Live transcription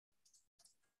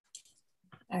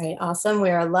All right, awesome. We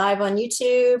are live on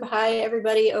YouTube. Hi,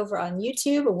 everybody over on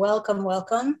YouTube. Welcome,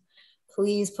 welcome.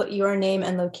 Please put your name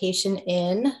and location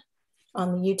in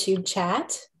on the YouTube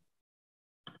chat.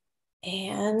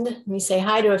 And let me say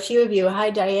hi to a few of you. Hi,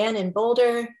 Diane in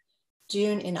Boulder,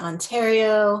 June in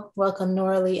Ontario. Welcome,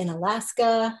 Norley in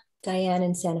Alaska, Diane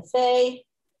in Santa Fe.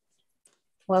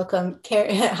 Welcome,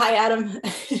 Karen. Hi, Adam.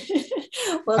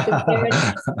 Welcome,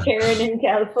 Karen. Karen in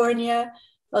California.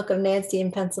 Welcome, Nancy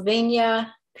in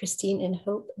Pennsylvania. Christine in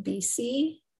Hope,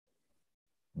 BC.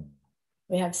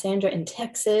 We have Sandra in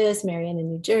Texas, Marianne in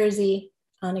New Jersey,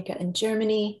 Annika in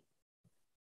Germany,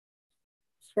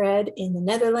 Fred in the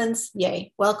Netherlands.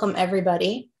 Yay, welcome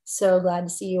everybody. So glad to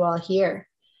see you all here.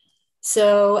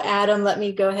 So Adam, let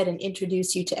me go ahead and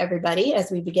introduce you to everybody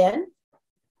as we begin.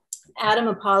 Adam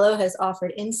Apollo has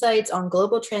offered insights on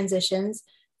global transitions,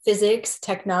 physics,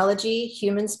 technology,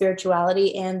 human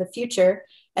spirituality, and the future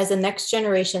as a next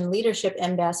generation leadership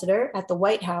ambassador at the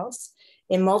White House,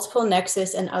 in multiple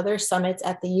Nexus and other summits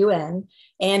at the UN,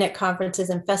 and at conferences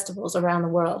and festivals around the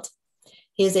world.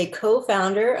 He is a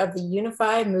co-founder of the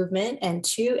Unify movement and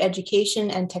two education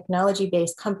and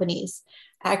technology-based companies,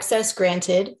 Access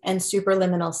Granted and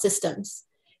Superliminal Systems.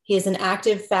 He is an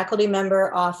active faculty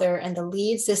member, author, and the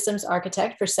lead systems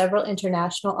architect for several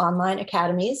international online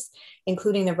academies,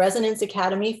 including the Resonance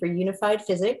Academy for Unified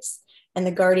Physics and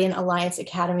the Guardian Alliance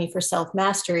Academy for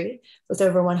Self-Mastery, with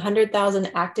over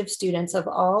 100,000 active students of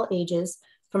all ages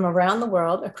from around the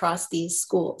world across these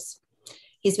schools.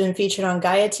 He's been featured on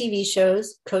Gaia TV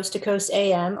shows, Coast to Coast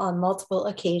AM on multiple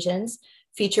occasions,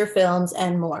 feature films,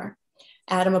 and more.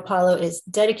 Adam Apollo is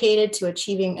dedicated to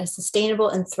achieving a sustainable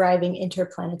and thriving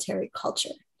interplanetary culture.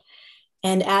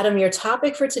 And Adam, your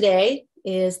topic for today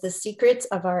is the secrets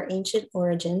of our ancient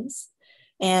origins.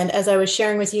 And as I was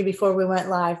sharing with you before we went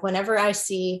live, whenever I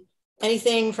see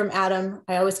anything from Adam,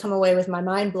 I always come away with my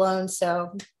mind blown.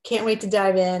 So can't wait to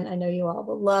dive in. I know you all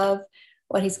will love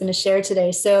what he's going to share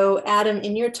today. So Adam,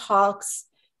 in your talks,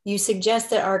 you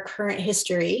suggest that our current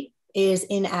history is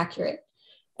inaccurate.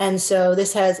 And so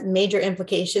this has major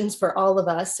implications for all of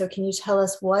us. So can you tell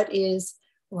us what is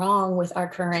wrong with our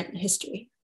current history?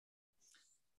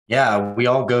 Yeah, we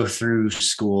all go through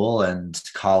school and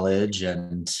college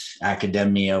and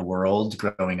academia world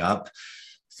growing up,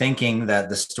 thinking that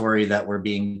the story that we're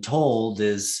being told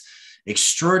is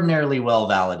extraordinarily well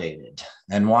validated.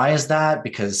 And why is that?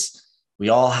 Because we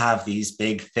all have these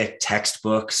big, thick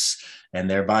textbooks, and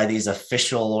they're by these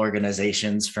official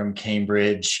organizations from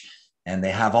Cambridge, and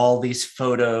they have all these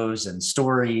photos and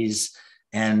stories,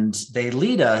 and they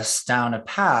lead us down a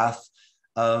path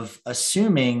of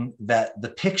assuming that the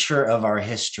picture of our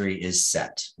history is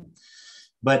set.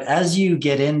 But as you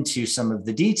get into some of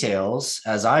the details,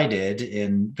 as I did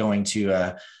in going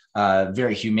to a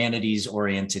very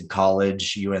humanities-oriented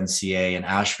college, UNCA in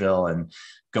Asheville, and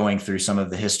going through some of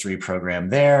the history program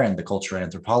there and the cultural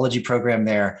anthropology program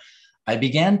there, I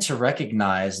began to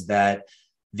recognize that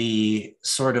the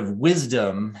sort of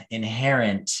wisdom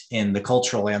inherent in the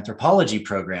cultural anthropology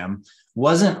program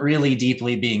wasn't really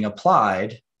deeply being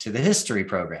applied to the history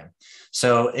program.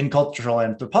 So in cultural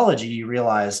anthropology, you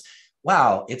realize,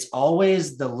 wow, it's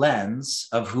always the lens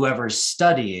of whoever's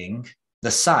studying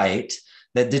the site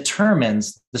that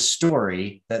determines the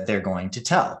story that they're going to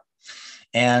tell.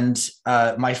 And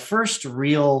my first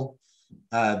real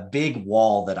big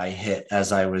wall that I hit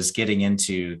as I was getting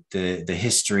into the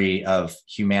history of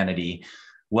humanity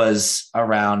was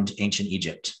around ancient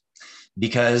Egypt,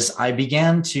 because I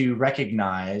began to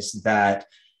recognize that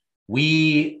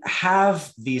we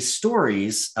have these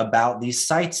stories about these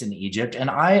sites in Egypt, and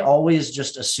I always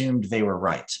just assumed they were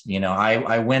right. You know,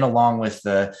 I went along with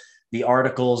the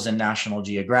articles in National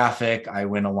Geographic. I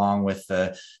went along with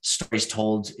the stories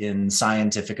told in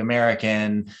Scientific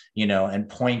American, you know, and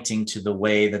pointing to the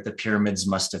way that the pyramids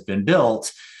must have been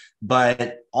built.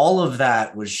 But all of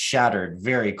that was shattered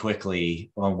very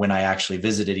quickly when I actually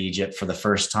visited Egypt for the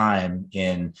first time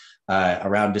in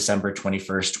around December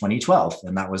 21st, 2012.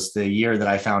 And that was the year that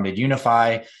I founded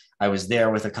Unify. I was there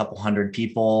with a couple hundred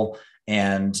people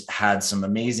and had some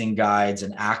amazing guides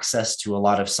and access to a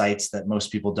lot of sites that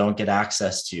most people don't get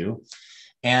access to.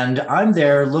 And I'm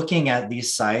there looking at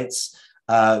these sites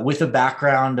with a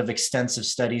background of extensive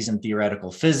studies in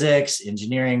theoretical physics,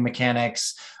 engineering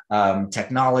mechanics,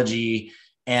 technology.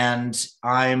 And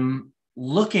I'm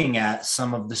looking at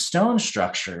some of the stone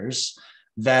structures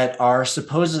that are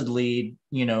supposedly,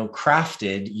 you know,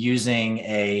 crafted using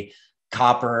a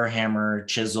copper hammer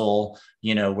chisel,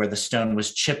 you know, where the stone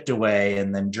was chipped away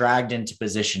and then dragged into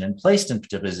position and placed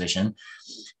into position.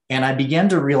 And I began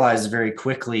to realize very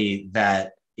quickly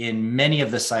that in many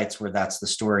of the sites where that's the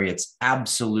story, it's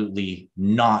absolutely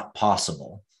not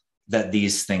possible that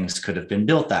these things could have been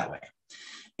built that way.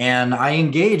 And I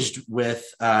engaged with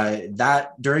that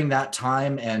during that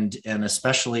time, and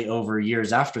especially over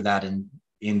years after that,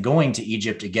 in going to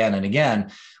Egypt again and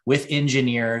again with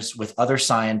engineers, with other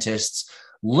scientists,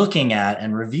 looking at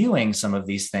and reviewing some of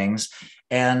these things,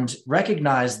 and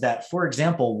recognized that, for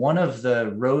example, one of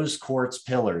the rose quartz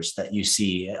pillars that you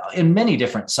see in many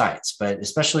different sites, but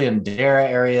especially in Dera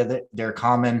area, that they're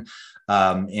common,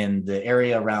 in the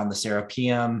area around the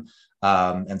Serapeum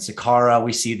and Saqqara,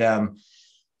 we see them.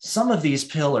 Some of these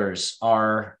pillars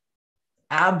are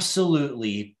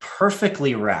absolutely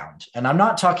perfectly round. And I'm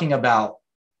not talking about,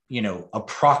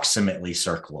 approximately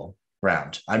circular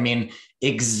round. I mean,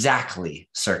 exactly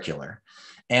circular.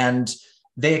 And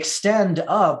they extend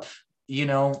up,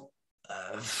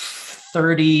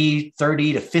 30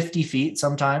 to 50 feet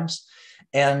sometimes.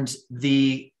 And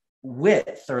the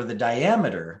width or the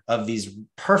diameter of these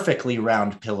perfectly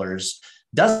round pillars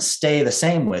doesn't stay the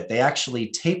same width. They actually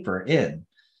taper in.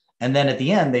 And then at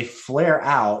the end, they flare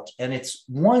out, and it's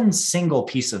one single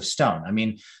piece of stone. I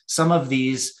mean, some of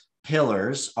these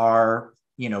pillars are,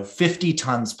 50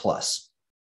 tons plus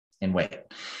in weight.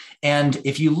 And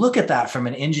if you look at that from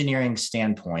an engineering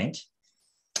standpoint,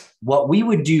 what we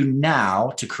would do now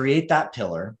to create that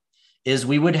pillar is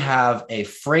we would have a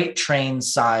freight train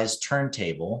sized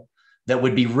turntable that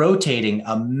would be rotating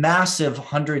a massive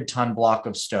 100-ton block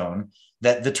of stone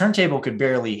that the turntable could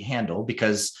barely handle,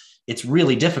 because it's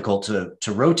really difficult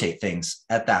to rotate things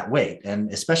at that weight,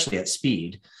 and especially at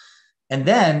speed. And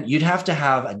then you'd have to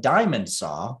have a diamond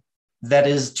saw that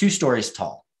is 2 stories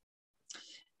tall.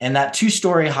 And that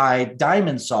 2-story high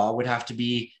diamond saw would have to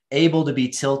be able to be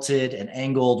tilted and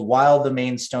angled while the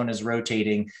main stone is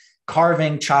rotating,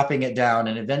 carving, chopping it down,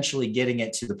 and eventually getting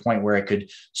it to the point where it could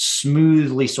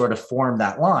smoothly sort of form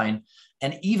that line.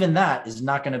 And even that is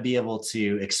not going to be able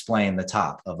to explain the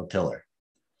top of a pillar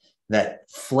that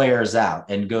flares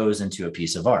out and goes into a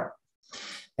piece of art.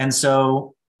 And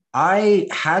so I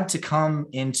had to come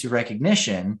into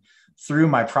recognition through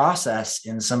my process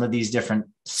in some of these different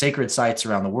sacred sites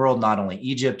around the world, not only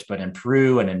Egypt, but in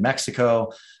Peru and in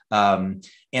Mexico. And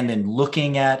then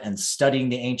looking at and studying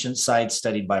the ancient sites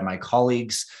studied by my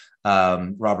colleagues,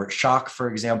 Robert Schoch, for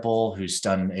example, who's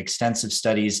done extensive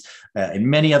studies in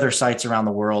many other sites around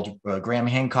the world, Graham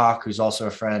Hancock, who's also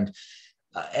a friend,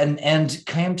 and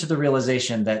came to the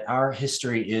realization that our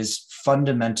history is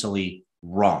fundamentally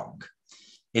wrong.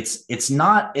 It's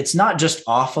not just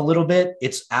off a little bit,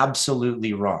 it's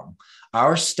absolutely wrong.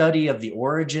 Our study of the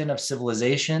origin of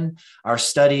civilization, our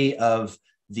study of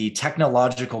the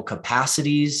technological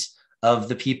capacities of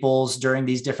the peoples during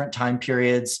these different time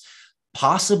periods,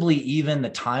 possibly even the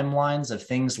timelines of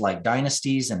things like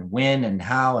dynasties and when and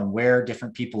how and where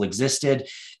different people existed.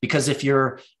 Because if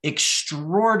you're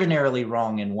extraordinarily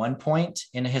wrong in one point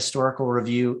in a historical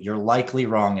review, you're likely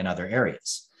wrong in other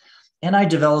areas. And I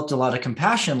developed a lot of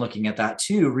compassion looking at that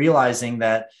too, realizing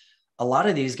that a lot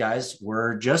of these guys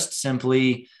were just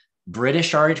simply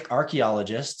British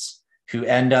archaeologists who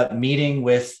end up meeting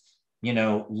with,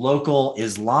 local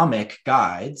Islamic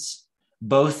guides,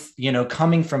 both,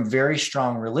 coming from very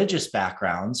strong religious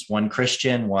backgrounds, one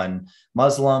Christian, one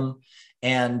Muslim,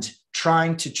 and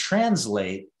trying to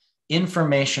translate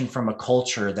information from a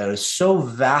culture that is so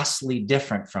vastly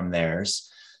different from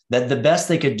theirs that the best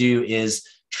they could do is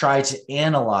try to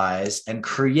analyze and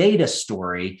create a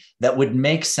story that would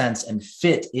make sense and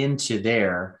fit into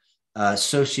their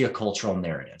sociocultural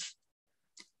narrative.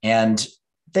 And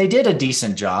they did a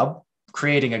decent job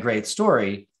creating a great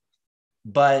story,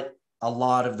 but a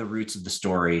lot of the roots of the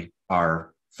story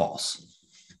are false.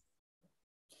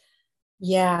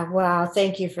 Yeah, wow.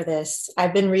 Thank you for this.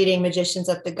 I've been reading Magicians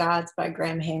of the Gods by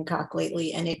Graham Hancock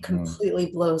lately, and it completely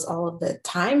blows all of the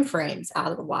time frames out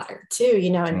of the water too,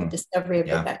 and the discovery of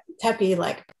the Tepe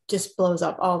just blows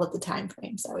up all of the time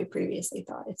frames that we previously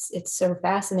thought. It's so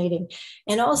fascinating.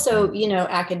 And also,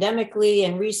 academically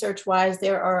and research wise,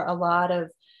 there are a lot of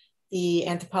the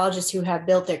anthropologists who have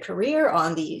built their career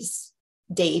on these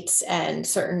dates and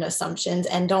certain assumptions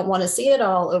and don't want to see it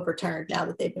all overturned now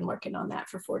that they've been working on that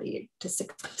for 40 to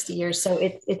 60 years. So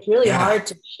it's really hard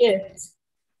to shift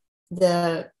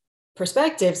the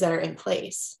perspectives that are in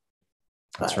place.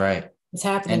 That's right. It's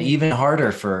happening. And even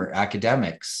harder for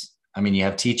academics. I mean, you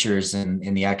have teachers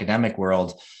in the academic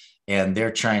world, and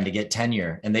they're trying to get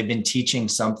tenure, and they've been teaching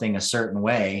something a certain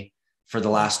way for the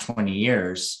last 20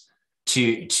 years.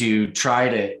 To try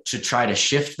to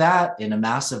shift that in a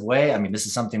massive way. I mean, this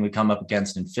is something we come up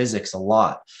against in physics a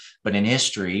lot, but in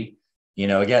history,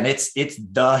 Again, it's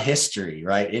the history,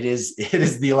 right? It is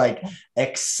the like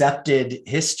accepted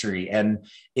history, and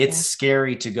it's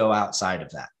scary to go outside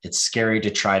of that. It's scary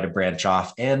to try to branch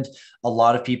off. And a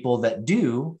lot of people that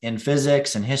do in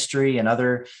physics and history and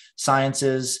other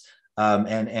sciences,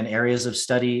 and areas of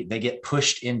study, they get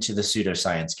pushed into the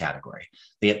pseudoscience category.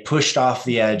 They get pushed off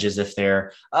the edge as if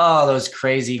they're, those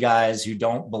crazy guys who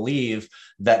don't believe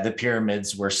that the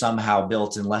pyramids were somehow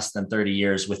built in less than 30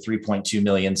 years with 3.2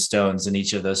 million stones, and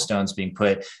each of those stones being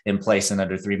put in place in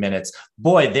under 3 minutes.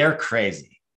 Boy, they're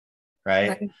crazy,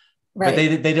 right? But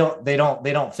they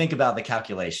don't think about the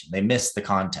calculation. They miss the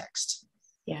context.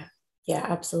 Yeah,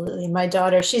 absolutely. My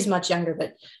daughter, she's much younger,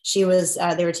 but she was,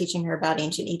 they were teaching her about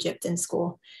ancient Egypt in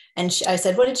school. And I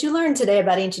said, what did you learn today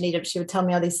about ancient Egypt? She would tell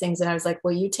me all these things. And I was like,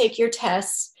 well, you take your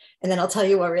tests and then I'll tell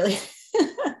you what really,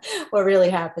 what really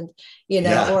happened,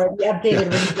 or the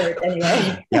updated research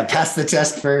anyway. Yeah, pass the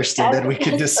test first and then we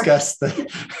can discuss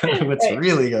what's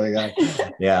really going on.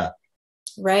 Yeah.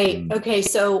 Right. Okay.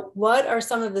 So what are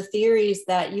some of the theories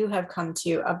that you have come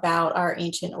to about our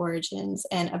ancient origins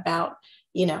and about,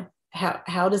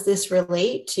 how does this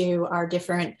relate to our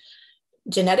different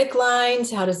genetic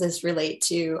lines? How does this relate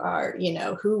to our,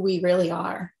 who we really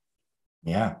are?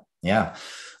 Yeah.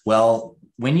 Well,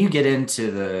 when you get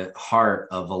into the heart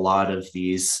of a lot of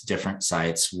these different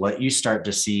sites, what you start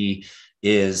to see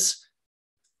is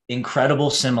incredible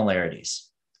similarities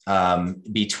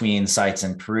between sites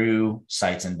in Peru,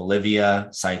 sites in Bolivia,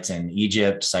 sites in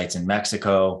Egypt, sites in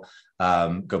Mexico,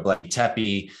 Göbekli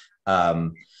Tepe.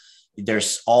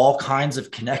 There's all kinds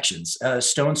of connections,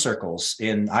 stone circles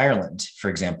in Ireland, for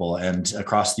example, and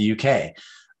across the UK.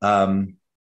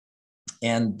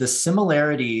 And the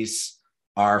similarities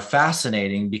are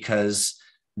fascinating because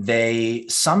they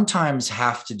sometimes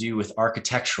have to do with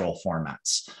architectural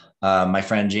formats. My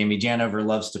friend Jamie Janover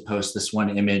loves to post this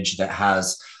one image that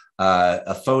has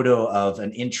a photo of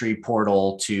an entry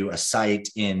portal to a site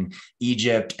in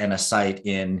Egypt and a site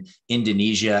in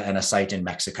Indonesia and a site in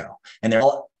Mexico. And they're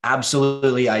all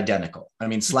absolutely identical. I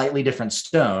mean, slightly different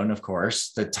stone, of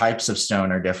course, the types of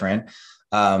stone are different,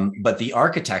 but the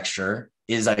architecture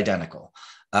is identical.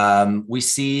 We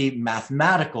see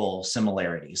mathematical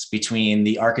similarities between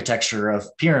the architecture of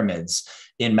pyramids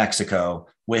in Mexico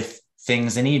with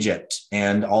things in Egypt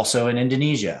and also in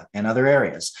Indonesia and other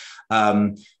areas.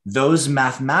 Those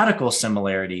mathematical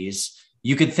similarities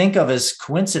you could think of as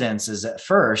coincidences at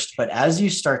first, but as you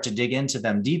start to dig into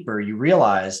them deeper, you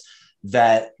realize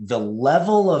that the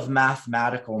level of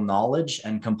mathematical knowledge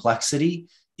and complexity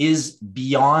is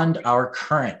beyond our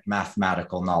current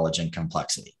mathematical knowledge and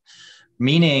complexity.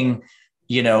 Meaning,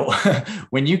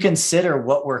 when you consider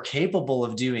what we're capable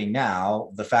of doing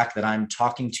now, the fact that I'm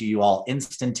talking to you all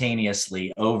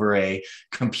instantaneously over a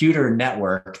computer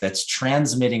network that's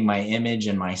transmitting my image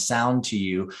and my sound to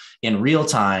you in real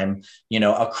time,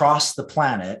 across the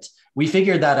planet, we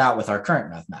figured that out with our current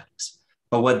mathematics.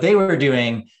 But what they were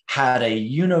doing had a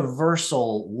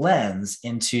universal lens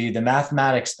into the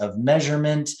mathematics of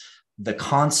measurement, the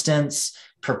constants,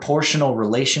 proportional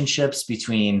relationships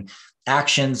between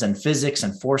actions and physics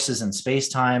and forces in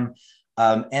space-time.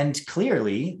 And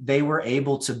clearly, they were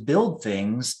able to build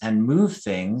things and move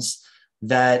things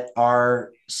that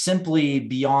are simply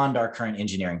beyond our current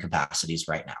engineering capacities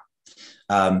right now.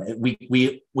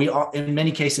 We in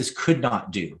many cases could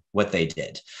not do what they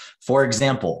did. For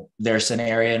example, there's an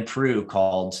area in Peru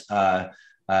called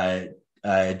Tiwanaku.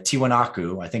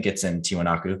 I think it's in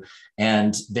Tiwanaku.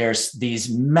 And there's these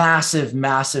massive,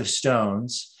 massive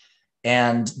stones.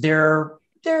 And they're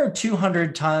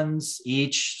 200 tons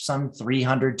each, some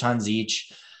 300 tons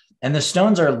each. And the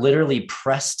stones are literally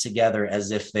pressed together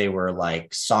as if they were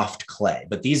like soft clay.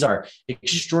 But these are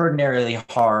extraordinarily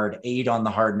hard, 8 on the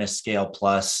hardness scale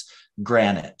plus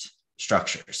granite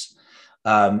structures.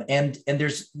 And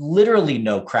there's literally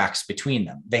no cracks between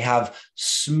them. They have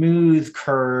smooth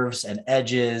curves and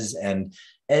edges, and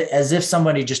as if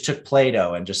somebody just took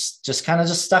Play-Doh and just kind of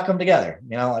stuck them together,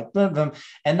 like boom, boom.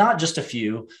 And not just a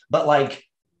few, but like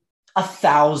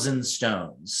 1,000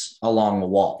 stones along the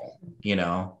wall,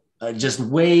 just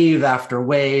wave after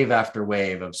wave after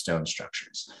wave of stone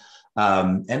structures.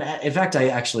 And in fact, I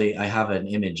have an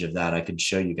image of that I could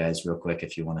show you guys real quick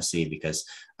if you want to see, because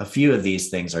a few of these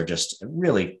things are just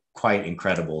really quite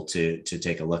incredible to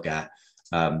take a look at.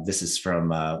 This is from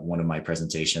one of my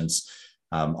presentations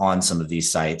on some of these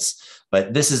sites,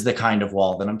 but this is the kind of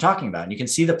wall that I'm talking about. And you can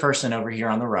see the person over here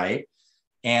on the right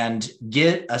and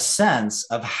get a sense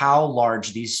of how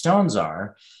large these stones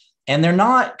are. And they're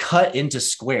not cut into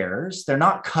squares. They're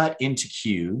not cut into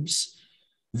cubes.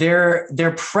 They're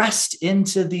pressed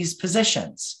into these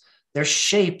positions. they're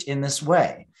shaped in this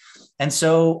way. And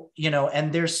so,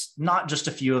 and there's not just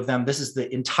a few of them. This is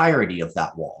the entirety of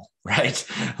that wall, right?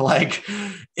 Like,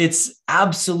 it's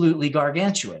absolutely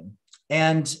gargantuan.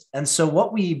 And so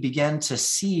what we begin to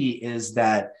see is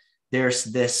that there's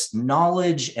this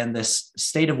knowledge and this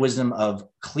state of wisdom of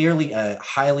clearly a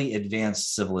highly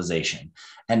advanced civilization,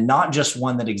 and not just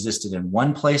one that existed in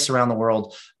one place around the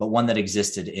world, but one that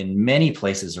existed in many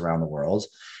places around the world.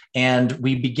 And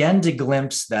we begin to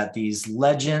glimpse that these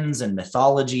legends and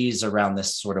mythologies around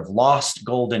this sort of lost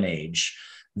golden age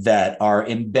that are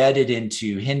embedded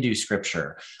into Hindu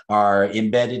scripture, are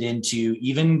embedded into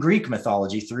even Greek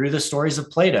mythology through the stories of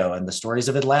Plato and the stories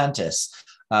of Atlantis,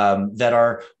 that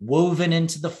are woven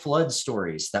into the flood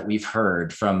stories that we've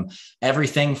heard from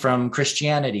everything from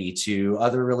Christianity to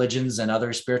other religions and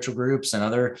other spiritual groups and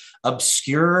other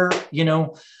obscure,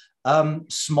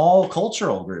 small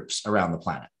cultural groups around the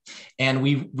planet. And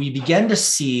we begin to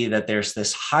see that there's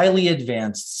this highly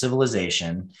advanced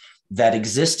civilization that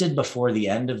existed before the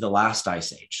end of the last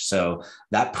ice age. So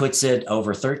that puts it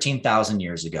over 13,000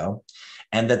 years ago.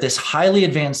 And that this highly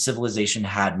advanced civilization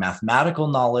had mathematical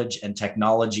knowledge and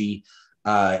technology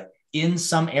in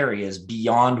some areas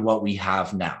beyond what we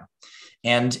have now.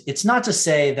 And it's not to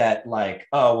say that like,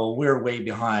 oh, well, we're way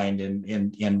behind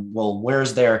and well,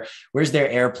 where's their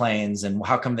airplanes and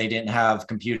how come they didn't have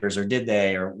computers, or did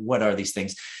they, or what are these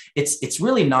things? It's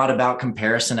really not about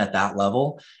comparison at that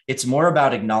level. It's more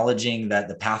about acknowledging that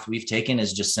the path we've taken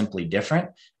is just simply different.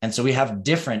 And so we have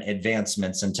different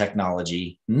advancements in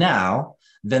technology now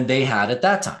than they had at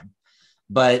that time.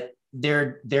 But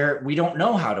we don't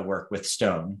know how to work with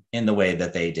stone in the way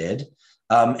that they did.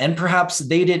 And perhaps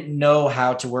they didn't know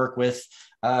how to work with,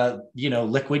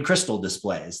 liquid crystal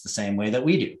displays the same way that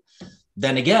we do.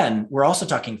 Then again, we're also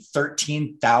talking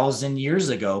 13,000 years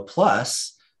ago,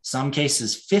 plus some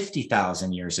cases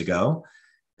 50,000 years ago.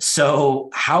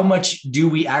 So how much do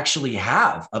we actually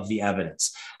have of the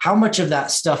evidence? How much of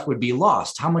that stuff would be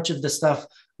lost? How much of the stuff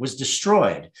was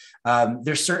destroyed?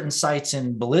 There's certain sites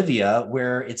in Bolivia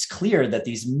where it's clear that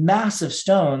these massive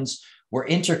stones were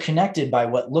interconnected by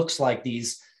what looks like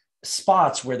these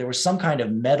spots where there was some kind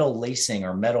of metal lacing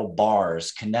or metal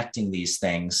bars connecting these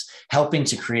things, helping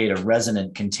to create a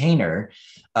resonant container.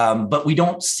 But we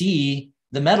don't see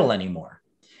the metal anymore.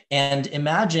 And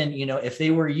imagine, if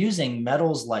they were using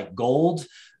metals like gold,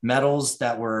 metals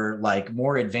that were like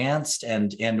more advanced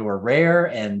and or rare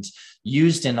and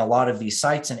used in a lot of these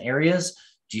sites and areas,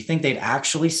 do you think they'd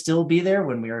actually still be there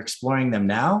when we are exploring them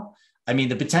now? I mean,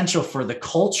 the potential for the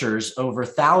cultures over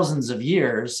thousands of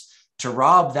years to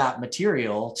rob that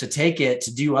material, to take it,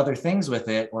 to do other things with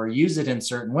it, or use it in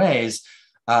certain ways,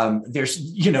 there's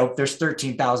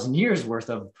 13,000 years worth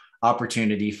of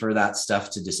opportunity for that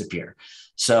stuff to disappear.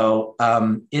 So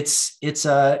it's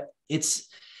a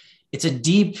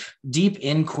deep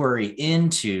inquiry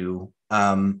into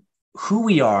who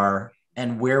we are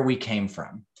and where we came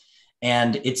from.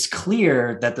 And it's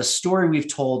clear that the story we've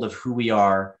told of who we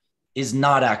are is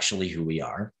not actually who we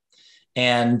are.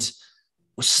 And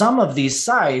some of these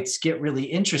sites get really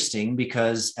interesting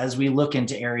because as we look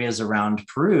into areas around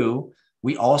Peru,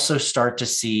 we also start to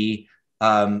see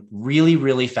really,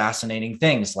 really fascinating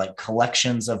things like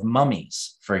collections of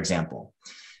mummies, for example.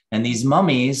 And these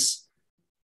mummies,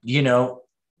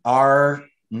 are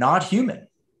not human.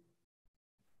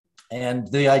 And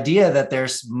the idea that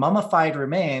there's mummified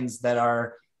remains that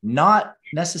are not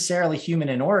necessarily human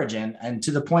in origin, and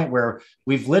to the point where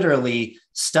we've literally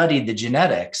studied the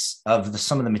genetics of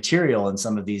some of the material in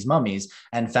some of these mummies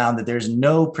and found that there's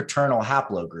no paternal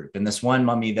haplogroup. In this one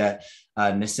mummy that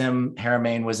Nassim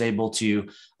Haramein was able to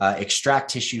extract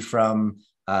tissue from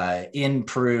in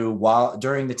Peru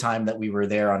during the time that we were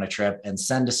there on a trip and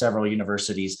send to several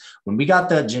universities, when we got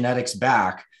the genetics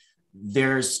back,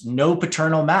 there's no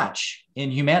paternal match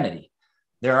in humanity.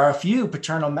 There are a few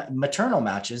maternal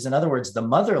matches. In other words, the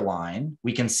mother line,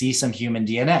 we can see some human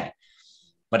DNA.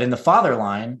 But in the father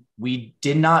line, we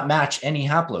did not match any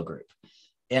haplogroup.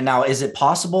 And now, is it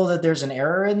possible that there's an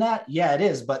error in that? Yeah, it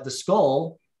is. But the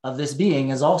skull of this being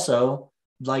is also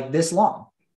like this long.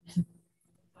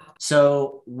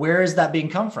 So where is that being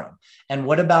come from? And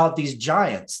what about these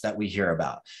giants that we hear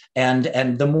about? And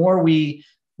the more we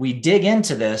dig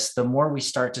into this, the more we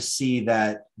start to see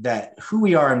that who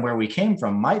we are and where we came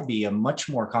from might be a much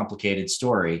more complicated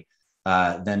story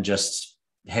than just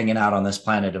hanging out on this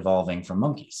planet evolving from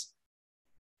monkeys.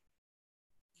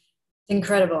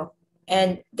 Incredible.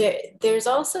 And there's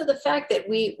also the fact that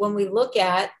when we look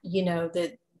at,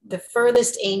 the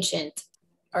furthest ancient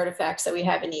artifacts that we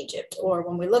have in Egypt, or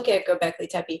when we look at Göbekli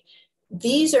Tepe,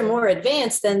 these are more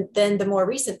advanced than the more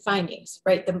recent findings,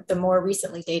 right? The more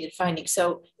recently dated findings.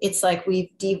 So it's like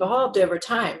we've devolved over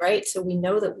time, right? So we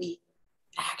know that we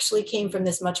actually came from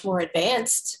this much more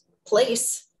advanced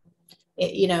place,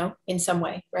 you know, in some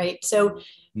way, right? So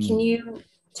can you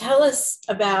tell us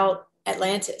about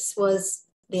Atlantis? Was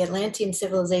the Atlantean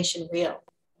civilization real?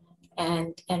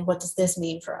 And what does this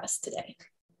mean for us today?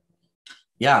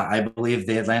 Yeah, I believe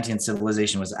the Atlantean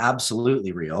civilization was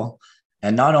absolutely real.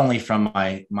 And not only from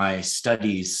my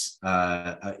studies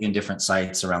in different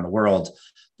sites around the world,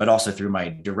 but also through my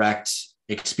direct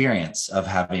experience of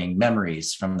having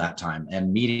memories from that time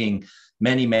and meeting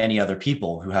many, many other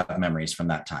people who have memories from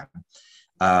that time.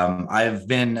 I've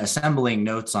been assembling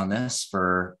notes on this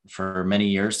for many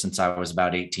years, since I was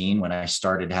about 18 when I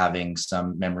started having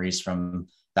some memories from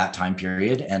that time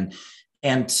period. And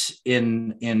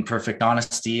in perfect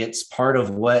honesty, it's part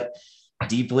of what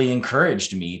deeply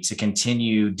encouraged me to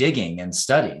continue digging and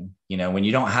studying. You know, when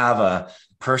you don't have a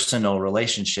personal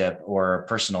relationship or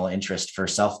personal interest for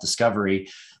self-discovery,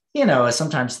 you know,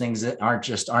 sometimes things that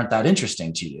aren't that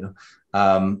interesting to you.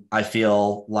 I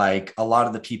feel like a lot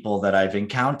of the people that I've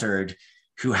encountered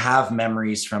who have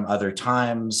memories from other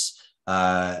times,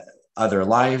 other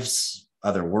lives,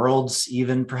 other worlds,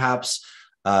 even perhaps,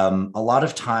 a lot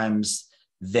of times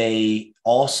they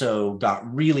also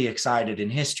got really excited in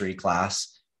history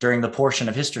class during the portion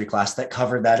of history class that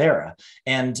covered that era.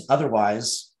 And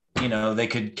otherwise, you know, they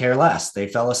could care less. They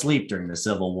fell asleep during the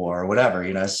Civil War or whatever.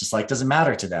 You know, it's just like, doesn't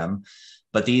matter to them.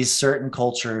 But these certain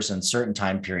cultures and certain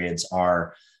time periods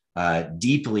are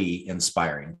deeply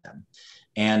inspiring them.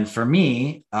 And for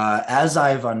me, as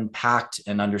I've unpacked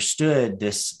and understood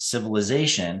this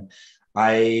civilization,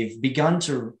 I've begun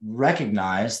to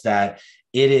recognize that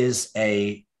it is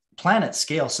a planet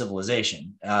scale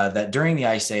civilization, that during the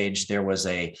Ice Age, there was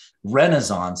a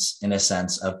renaissance, in a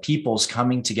sense, of peoples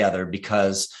coming together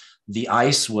because the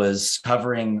ice was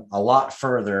covering a lot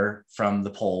further from the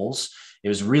poles. It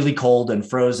was really cold and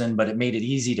frozen, but it made it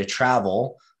easy to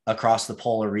travel across the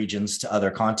polar regions to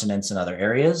other continents and other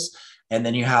areas. And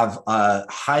then you have a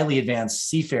highly advanced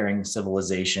seafaring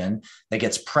civilization that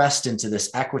gets pressed into this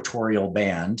equatorial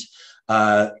band.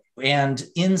 And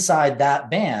inside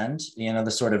that band, you know, the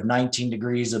sort of 19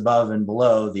 degrees above and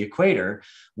below the equator,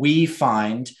 we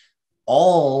find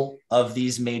all of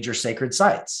these major sacred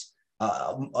sites.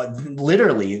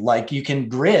 Literally, like you can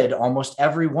grid almost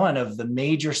every one of the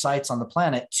major sites on the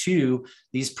planet to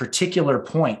these particular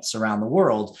points around the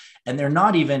world. And they're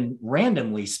not even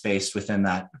randomly spaced within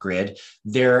that grid.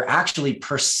 They're actually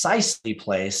precisely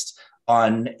placed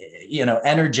on, you know,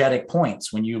 energetic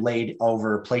points. When you laid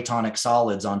over platonic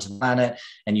solids onto the planet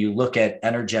and you look at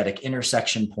energetic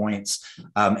intersection points,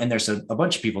 and there's a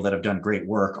bunch of people that have done great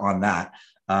work on that,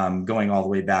 going all the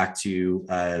way back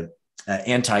to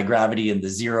Anti-Gravity and the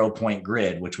 0 Point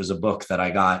Grid, which was a book that I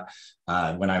got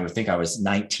when I would think I was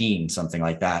 19, something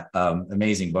like that.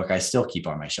 Amazing book. I still keep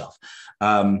on my shelf.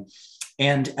 And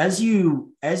as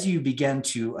you begin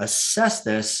to assess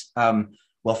this,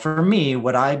 well, for me,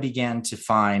 what I began to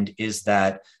find is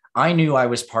that I knew I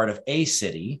was part of a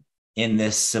city in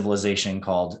this civilization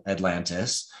called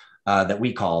Atlantis, that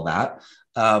we call that,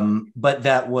 but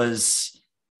that was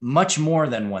much more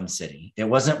than one city. It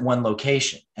wasn't one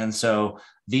location. And so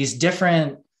these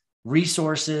different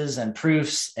resources and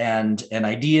proofs and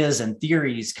ideas and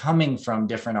theories coming from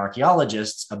different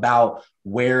archaeologists about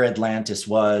where Atlantis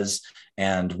was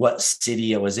and what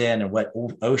city it was in and what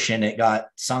ocean it got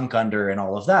sunk under and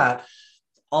all of that,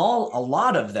 a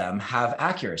lot of them have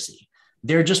accuracy.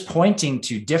 They're just pointing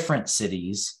to different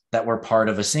cities that were part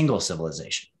of a single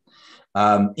civilization.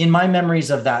 In my memories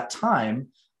of that time,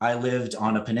 I lived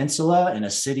on a peninsula in a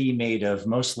city made of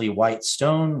mostly white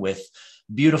stone with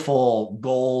beautiful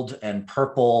gold and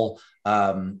purple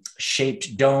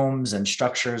shaped domes and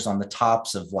structures on the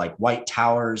tops of like white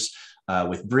towers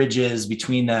with bridges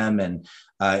between them. And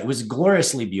it was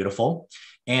gloriously beautiful.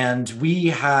 And we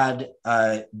had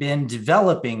been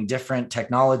developing different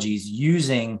technologies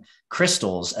using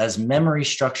crystals as memory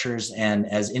structures and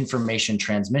as information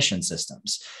transmission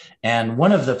systems. And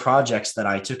one of the projects that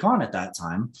I took on at that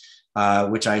time,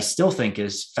 which I still think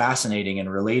is fascinating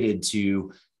and related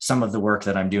to some of the work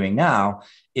that I'm doing now,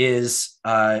 is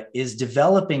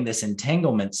developing this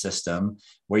entanglement system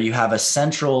where you have a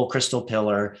central crystal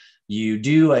pillar. You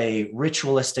do a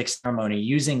ritualistic ceremony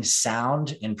using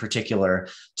sound in particular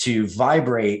to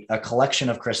vibrate a collection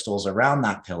of crystals around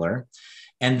that pillar.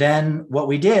 And then what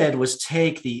we did was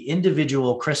take the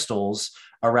individual crystals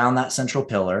around that central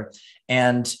pillar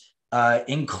and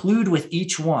include with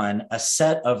each one a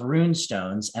set of rune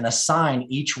stones and assign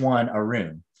each one a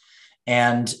rune.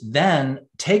 and then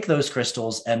take those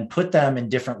crystals and put them in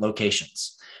different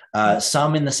locations.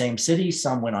 Some in the same city,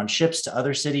 some went on ships to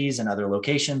other cities and other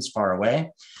locations far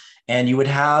away. And you would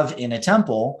have in a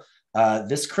temple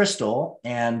this crystal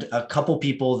and a couple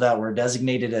people that were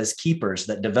designated as keepers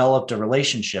that developed a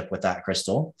relationship with that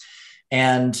crystal.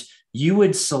 And you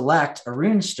would select a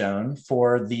rune stone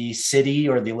for the city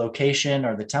or the location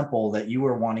or the temple that you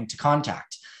were wanting to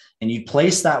contact. And you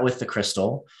place that with the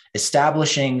crystal,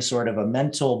 establishing sort of a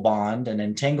mental bond, an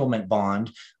entanglement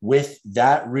bond with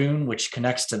that rune, which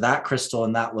connects to that crystal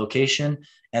in that location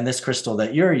and this crystal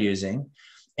that you're using,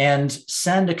 and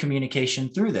send a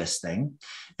communication through this thing.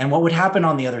 And what would happen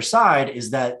on the other side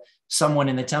is that someone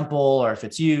in the temple, or if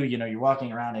it's you, you're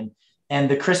walking around and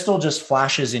the crystal just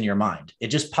flashes in your mind. It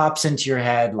just pops into your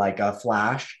head like a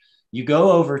flash. You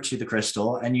go over to the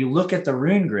crystal and you look at the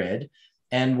rune grid.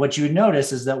 And what you would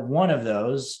notice is that one of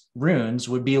those runes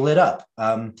would be lit up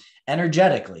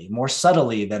energetically, more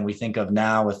subtly than we think of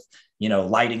now with,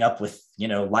 lighting up with,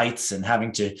 lights and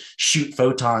having to shoot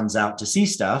photons out to see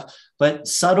stuff, but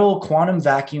subtle quantum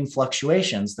vacuum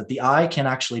fluctuations that the eye can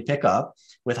actually pick up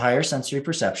with higher sensory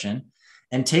perception,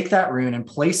 and take that rune and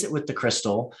place it with the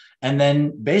crystal, and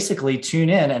then basically tune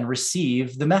in and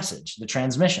receive the message, the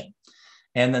transmission.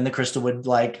 And then the crystal would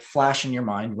like flash in your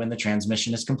mind when the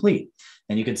transmission is complete,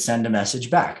 and you could send a message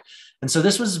back. And so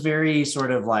this was very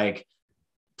sort of like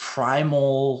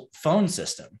primal phone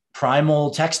system,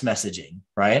 primal text messaging,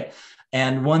 right?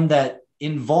 And one that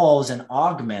involves and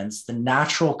augments the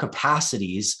natural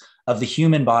capacities of the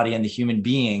human body and the human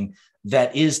being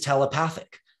that is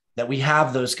telepathic. That we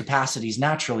have those capacities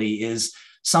naturally is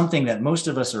something that most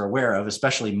of us are aware of,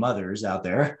 especially mothers out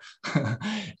there.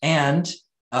 And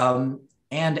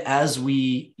as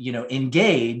we,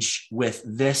 engage with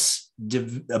this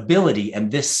ability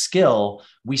and this skill,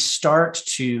 we start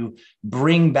to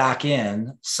bring back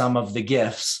in some of the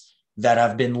gifts that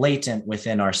have been latent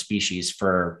within our species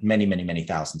for many, many, many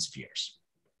thousands of years.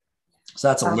 So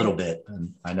that's a little bit,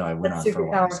 and I know I went on for a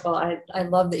while. That's super powerful. I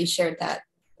love that you shared that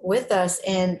with us.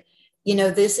 And,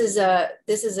 this is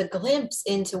a glimpse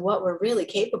into what we're really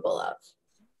capable of.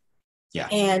 Yeah.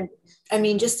 And I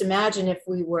mean, just imagine if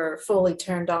we were fully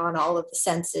turned on all of the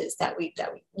senses that we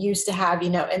used to have,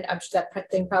 and I'm sure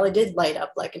that thing probably did light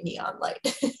up like a neon light.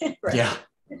 Right? Yeah.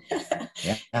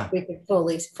 Yeah. We could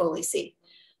fully see.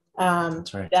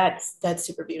 That's right. That's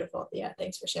super beautiful. Yeah.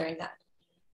 Thanks for sharing that.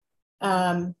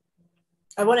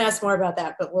 I want to ask more about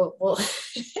that, but we'll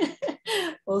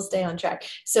we'll stay on track.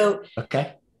 So,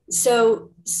 okay.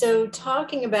 So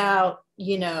talking about,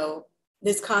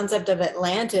 this concept of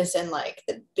Atlantis and like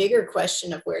the bigger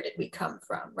question of where did we come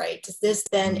from, right? Does this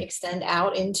then extend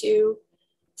out into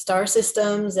star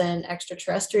systems and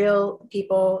extraterrestrial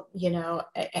people,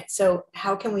 so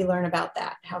how can we learn about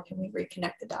that? How can we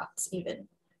reconnect the dots even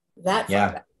that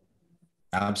far back?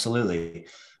 Absolutely.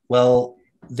 Well,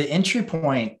 the entry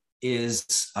point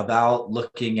is about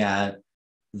looking at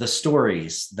the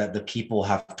stories that the people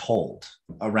have told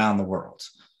around the world.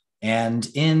 And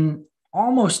in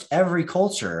almost every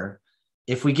culture,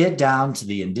 if we get down to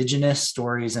the indigenous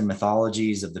stories and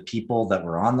mythologies of the people that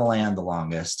were on the land the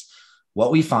longest, what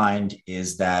we find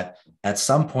is that at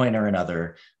some point or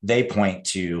another, they point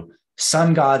to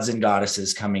sun gods and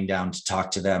goddesses coming down to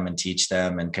talk to them and teach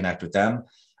them and connect with them.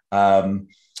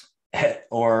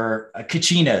 Or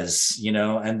Kachinas,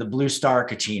 and the Blue Star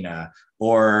Kachina,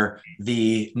 or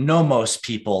the Nomos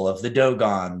people of the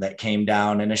Dogon that came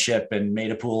down in a ship and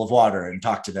made a pool of water and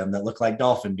talked to them that looked like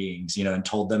dolphin beings, and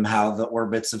told them how the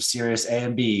orbits of Sirius A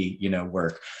and B,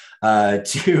 work.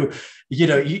 To, you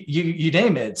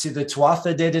name it, to the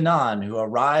Tuatha De Danann, who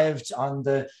arrived on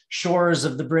the shores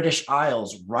of the British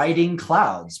Isles, riding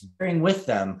clouds, bearing with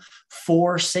them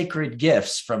 4 sacred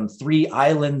gifts from 3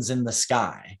 islands in the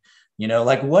sky.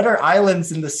 What are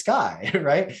islands in the sky,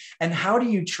 right? And how do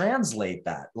you translate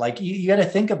that? Like, you got to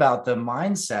think about the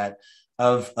mindset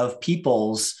of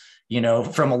peoples,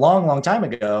 from a long, long time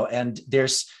ago. And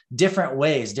there's different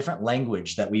ways, different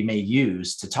language that we may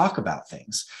use to talk about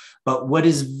things. But what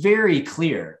is very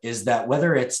clear is that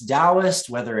whether it's Taoist,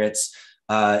 whether it's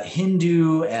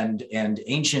Hindu and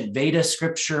ancient Veda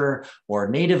scripture, or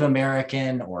Native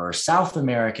American, or South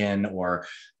American, or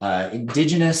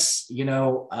indigenous,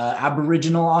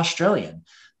 Aboriginal Australian,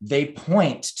 they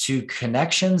point to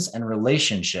connections and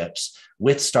relationships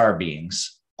with star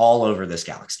beings all over this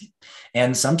galaxy.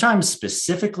 And sometimes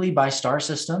specifically by star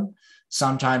system,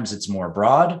 Sometimes it's more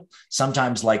broad.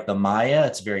 Sometimes, like the Maya,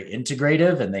 it's very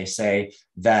integrative. And they say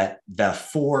that the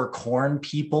 4 corn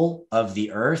people of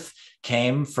the earth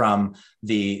came from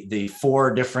the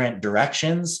 4 different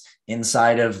directions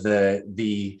inside of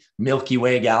the Milky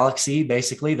Way galaxy,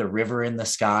 basically the river in the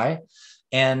sky.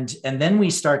 And then we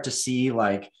start to see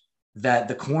like that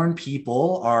the corn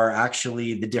people are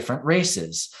actually the different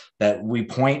races, that we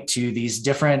point to these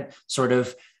different sort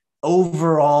of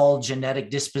overall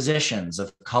genetic dispositions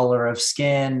of color of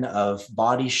skin, of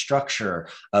body structure,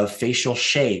 of facial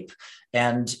shape.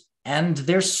 And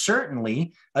there's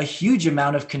certainly a huge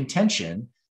amount of contention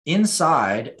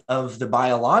inside of the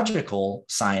biological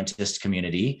scientist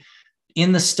community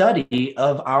in the study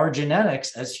of our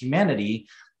genetics as humanity,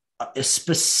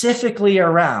 specifically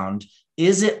around,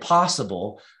 is it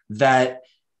possible that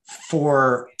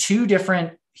for 2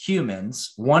 different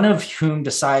humans, one of whom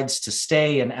decides to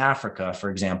stay in Africa, for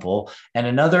example, and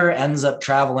another ends up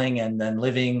traveling and then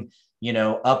living,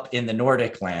 up in the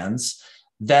Nordic lands,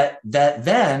 that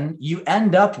then you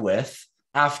end up with,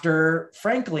 after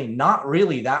frankly not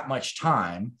really that much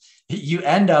time, you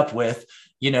end up with,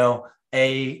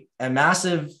 a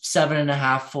massive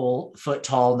 7.5 foot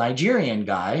tall Nigerian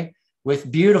guy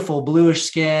with beautiful bluish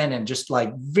skin and just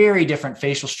like very different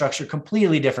facial structure,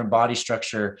 completely different body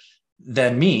structure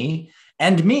than me,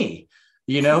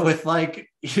 with like,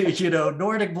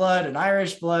 Nordic blood and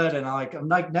Irish blood. And I'm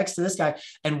like next to this guy,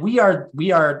 and we are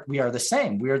the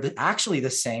same. We are actually the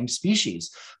same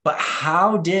species. But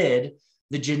how did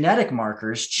the genetic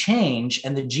markers change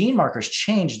and the gene markers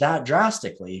change that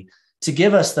drastically to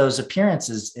give us those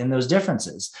appearances and those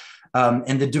differences?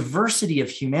 And the diversity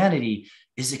of humanity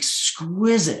is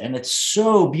exquisite, and it's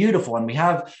so beautiful. And we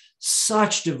have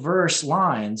such diverse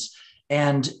lines.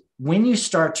 And when you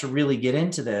start to really get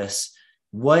into this,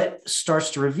 what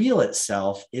starts to reveal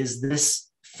itself is this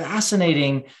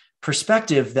fascinating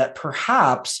perspective that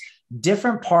perhaps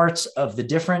different parts of the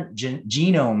different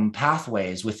genome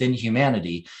pathways within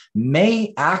humanity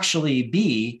may actually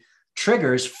be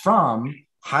triggers from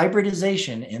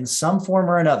hybridization in some form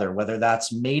or another, whether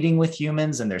that's mating with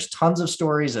humans. And there's tons of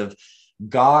stories of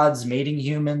gods mating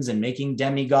humans and making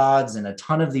demigods in a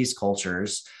ton of these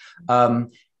cultures.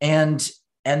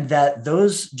 And that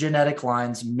those genetic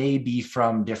lines may be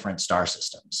from different star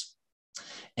systems,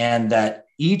 and that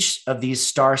each of these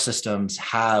star systems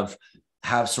have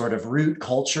sort of root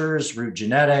cultures, root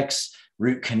genetics,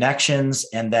 root connections,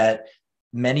 and that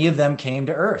many of them came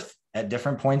to Earth at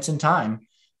different points in time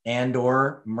and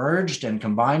or merged and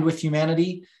combined with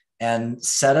humanity and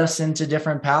set us into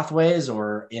different pathways,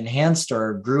 or enhanced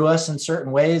or grew us in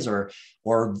certain ways, or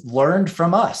learned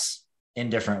from us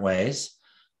in different ways.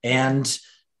 And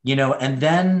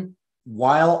then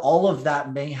while all of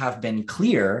that may have been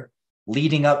clear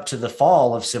leading up to the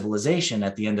fall of civilization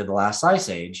at the end of the last ice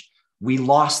age, we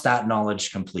lost that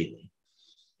knowledge completely.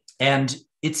 And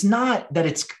it's not that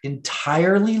it's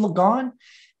entirely gone,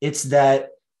 it's that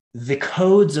the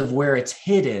codes of where it's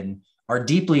hidden are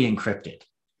deeply encrypted.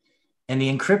 And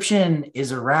the encryption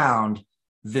is around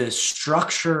the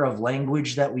structure of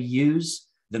language that we use,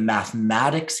 the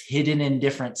mathematics hidden in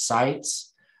different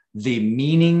sites, the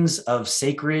meanings of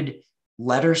sacred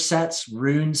letter sets,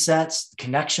 rune sets,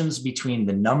 connections between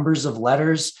the numbers of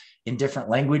letters in different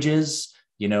languages.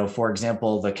 For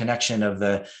example, the connection of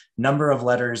the number of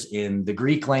letters in the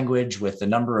Greek language with the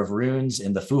number of runes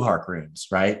in the Fuhark runes,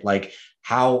 right? Like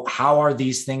how are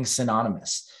these things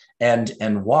synonymous,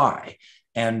 and why?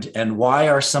 And why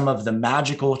are some of the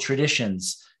magical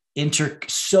traditions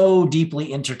so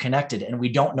deeply interconnected, and we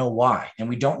don't know why, and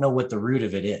we don't know what the root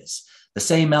of it is? The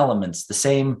same elements, the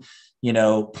same,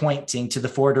 pointing to the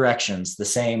 4 directions, the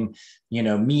same,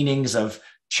 meanings of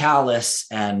chalice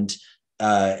and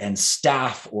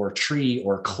staff or tree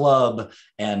or club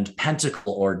and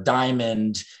pentacle or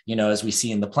diamond, as we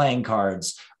see in the playing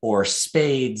cards, or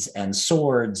spades and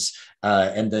swords,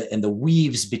 and the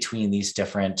weaves between these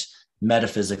different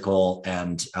metaphysical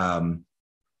and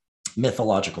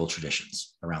mythological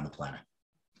traditions around the planet.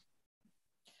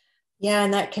 Yeah,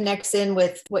 and that connects in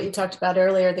with what you talked about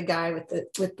earlier, the guy with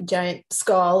the giant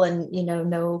skull and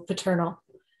no paternal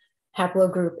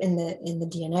haplogroup in the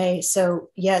DNA. So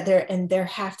yeah, there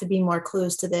have to be more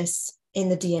clues to this in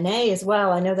the DNA as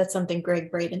well. I know that's something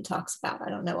Greg Braden talks about. I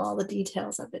don't know all the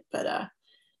details of it, but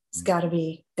it's got to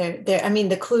be there. I mean,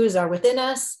 the clues are within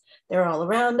us. They're all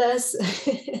around us,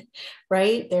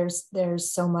 right?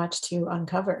 There's so much to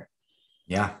uncover.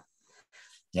 Yeah,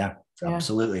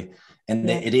 absolutely. And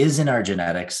it is in our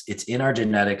genetics. It's in our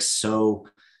genetics so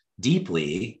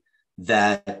deeply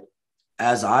that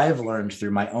as I've learned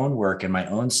through my own work and my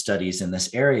own studies in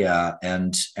this area,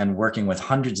 and working with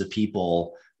hundreds of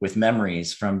people with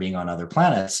memories from being on other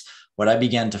planets, what I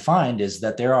began to find is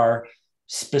that there are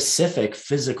specific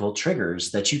physical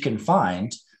triggers that you can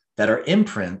find that are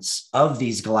imprints of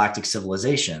these galactic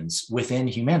civilizations within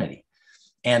humanity.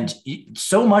 And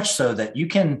so much so that you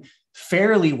can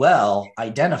fairly well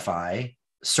identify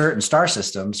certain star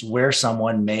systems where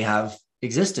someone may have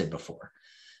existed before.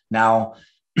 Now,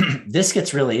 this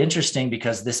gets really interesting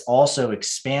because this also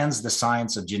expands the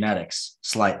science of genetics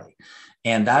slightly.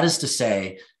 And that is to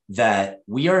say that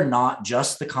we are not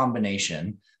just the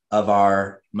combination of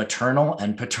our maternal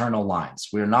and paternal lines.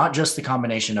 We're not just the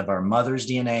combination of our mother's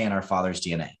DNA and our father's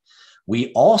DNA.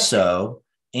 We also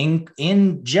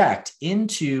inject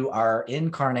into our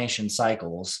incarnation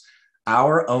cycles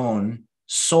our own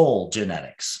soul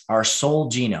genetics, our soul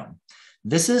genome.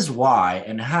 This is why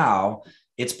and how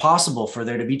it's possible for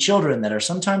there to be children that are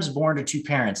sometimes born to two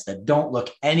parents that don't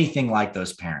look anything like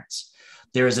those parents.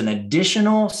 There is an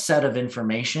additional set of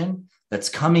information that's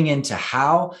coming into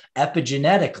how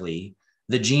epigenetically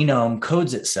the genome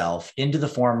codes itself into the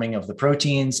forming of the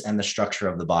proteins and the structure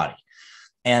of the body.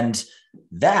 And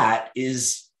that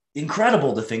is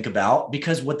incredible to think about,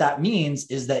 because what that means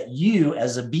is that you,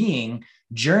 as a being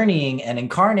journeying and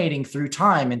incarnating through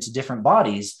time into different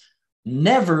bodies,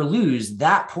 never lose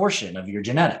that portion of your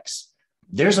genetics.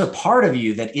 There's a part of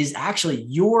you that is actually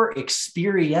your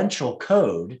experiential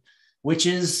code, which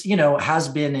is, has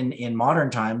been in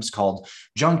modern times called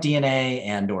junk DNA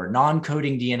and or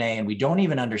non-coding DNA. And we don't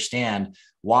even understand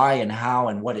why and how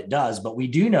and what it does, but we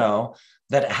do know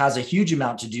that it has a huge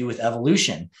amount to do with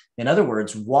evolution. In other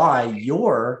words, why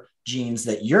your genes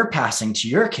that you're passing to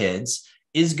your kids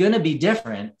is going to be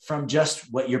different from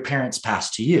just what your parents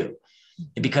passed to you,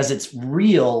 because it's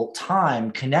real time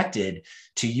connected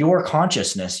to your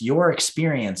consciousness, your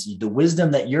experience, the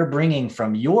wisdom that you're bringing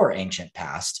from your ancient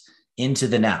past into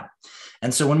the now.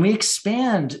 And so when we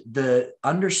expand the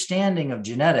understanding of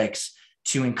genetics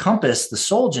to encompass the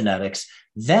soul genetics,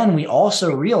 then we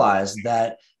also realize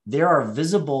that there are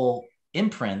visible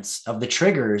imprints of the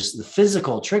triggers, the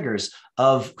physical triggers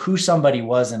of who somebody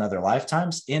was in other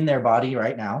lifetimes in their body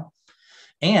right now.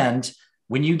 And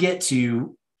when you get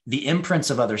to the imprints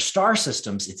of other star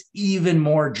systems, it's even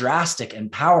more drastic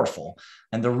and powerful.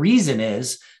 And the reason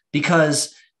is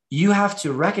because you have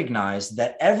to recognize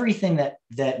that everything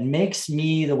that makes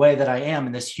me the way that I am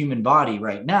in this human body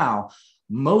right now,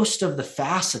 most of the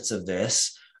facets of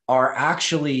this are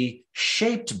actually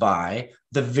shaped by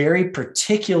the very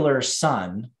particular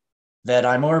sun that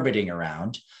I'm orbiting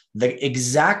around. The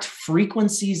exact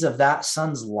frequencies of that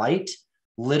sun's light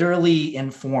literally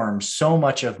inform so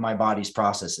much of my body's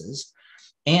processes.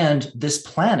 And this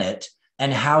planet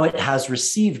and how it has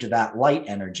received that light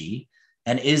energy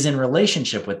and is in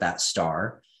relationship with that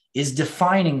star is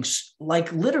defining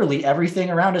like literally everything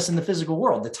around us in the physical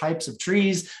world, the types of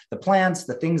trees, the plants,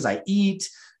 the things I eat,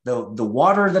 the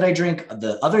water that I drink,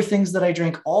 the other things that I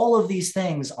drink. All of these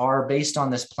things are based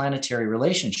on this planetary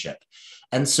relationship.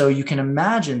 And so you can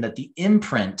imagine that the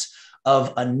imprint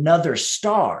of another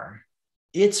star,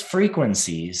 its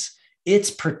frequencies, its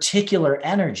particular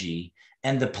energy,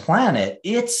 and the planet,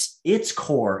 its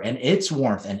core and its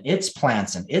warmth and its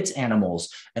plants and its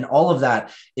animals and all of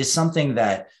that is something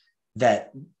that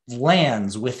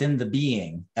lands within the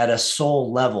being at a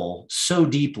soul level so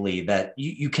deeply that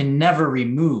you can never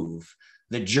remove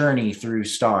the journey through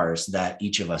stars that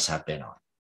each of us have been on.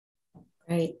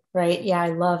 Right. Yeah, I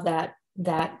love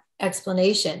that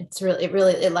explanation.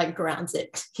 It like grounds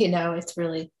it. It's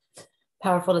really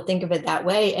powerful to think of it that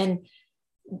way. And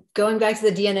going back to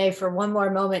the DNA for one more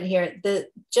moment here,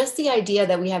 just the idea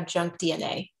that we have junk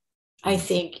DNA, I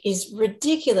think, is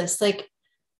ridiculous. Like,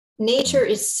 nature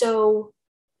is so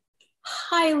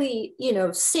highly,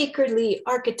 sacredly,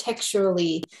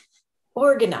 architecturally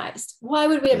organized. Why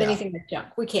would we have anything that's junk?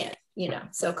 We can't,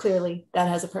 so clearly that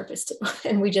has a purpose too.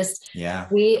 And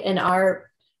we in our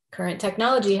current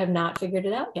technology have not figured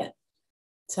it out yet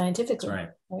scientifically.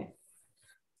 That's right.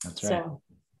 That's right. So,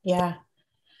 yeah.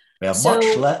 We have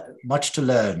much to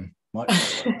learn.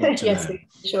 Yes, we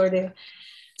sure do.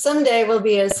 Someday we'll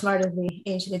be as smart as the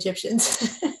ancient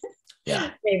Egyptians.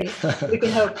 Yeah. Maybe. We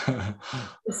can hope.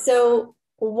 So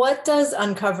what does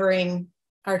uncovering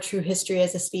our true history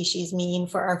as a species mean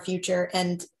for our future?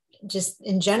 And just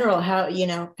in general,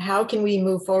 how can we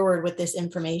move forward with this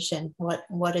information?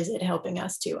 What is it helping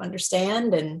us to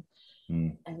understand and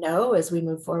know as we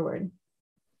move forward?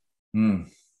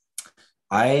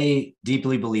 I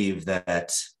deeply believe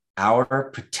that our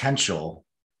potential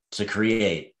to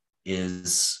create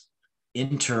is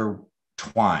intertwined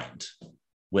intertwined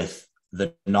with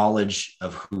the knowledge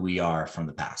of who we are from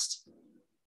the past.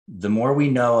 The more we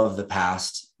know of the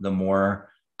past, the more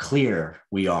clear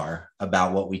we are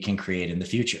about what we can create in the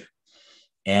future.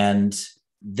 And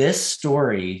this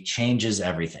story changes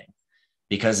everything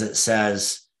because it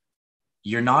says,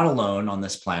 you're not alone on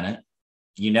this planet.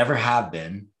 You never have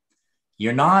been.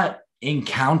 You're not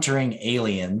encountering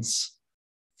aliens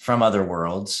from other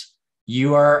worlds.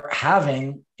 You are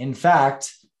having, in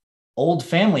fact, old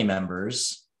family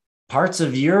members, parts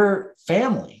of your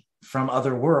family from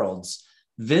other worlds,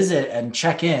 visit and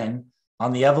check in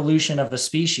on the evolution of a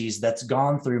species that's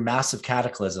gone through massive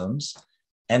cataclysms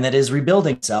and that is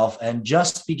rebuilding itself and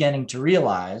just beginning to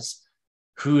realize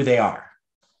who they are.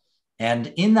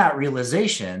 And in that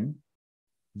realization,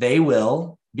 they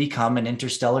will become an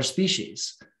interstellar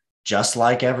species, just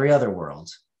like every other world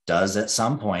does at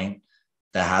some point,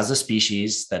 that has a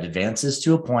species that advances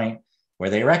to a point where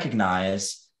they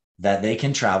recognize that they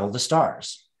can travel the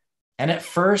stars. And at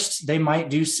first, they might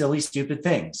do silly, stupid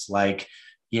things like,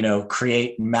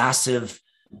 create massive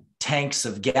tanks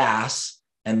of gas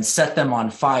and set them on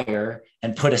fire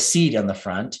and put a seat on the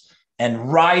front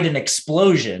and ride an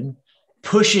explosion,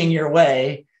 pushing your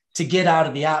way to get out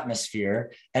of the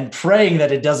atmosphere and praying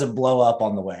that it doesn't blow up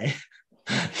on the way.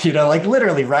 Like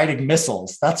literally riding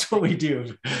missiles. That's what we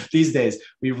do these days.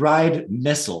 We ride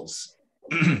missiles.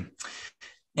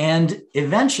 And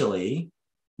eventually,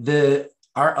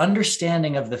 our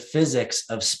understanding of the physics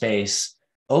of space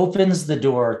opens the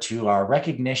door to our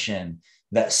recognition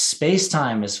that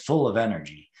space-time is full of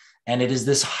energy. And it is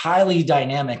this highly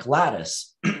dynamic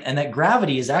lattice, and that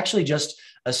gravity is actually just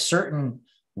a certain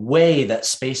way that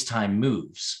space-time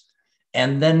moves.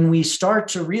 And then we start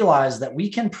to realize that we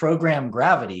can program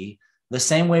gravity the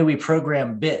same way we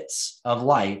program bits of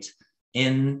light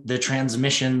in the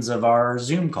transmissions of our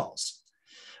Zoom calls.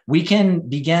 We can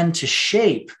begin to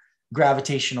shape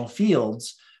gravitational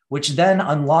fields, which then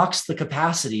unlocks the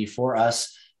capacity for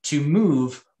us to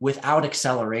move without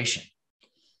acceleration.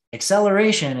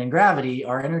 Acceleration and gravity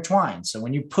are intertwined. So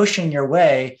when you're pushing your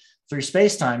way through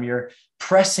space-time, you're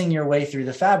pressing your way through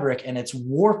the fabric and it's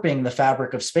warping the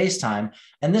fabric of space-time.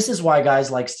 And this is why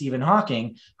guys like Stephen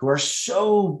Hawking, who were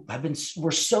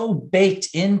so baked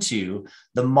into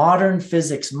the modern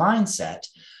physics mindset,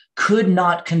 could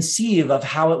not conceive of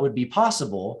how it would be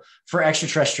possible for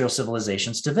extraterrestrial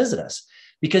civilizations to visit us,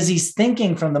 because he's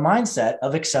thinking from the mindset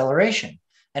of acceleration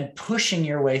and pushing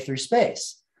your way through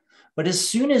space. But as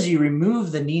soon as you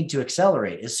remove the need to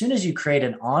accelerate, as soon as you create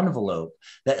an envelope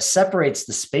that separates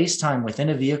the space-time within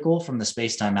a vehicle from the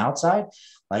space-time outside,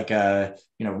 like a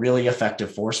really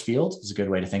effective force field is a good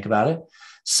way to think about it,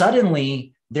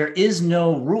 suddenly there is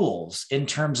no rules in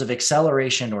terms of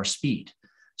acceleration or speed.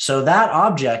 So that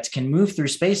object can move through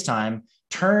space-time,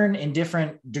 turn in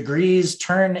different degrees,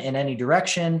 turn in any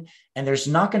direction, and there's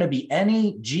not going to be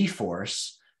any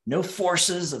G-force, no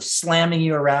forces of slamming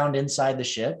you around inside the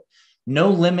ship,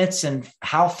 no limits in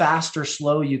how fast or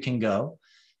slow you can go.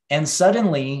 And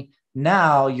suddenly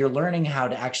now you're learning how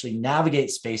to actually navigate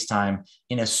space-time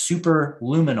in a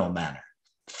superluminal manner,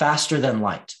 faster than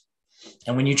light.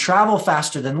 And when you travel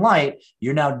faster than light,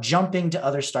 you're now jumping to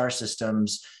other star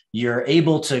systems. You're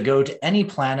able to go to any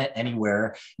planet,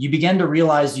 anywhere. You begin to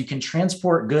realize you can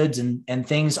transport goods and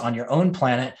things on your own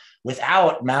planet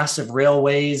without massive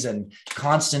railways and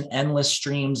constant endless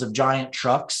streams of giant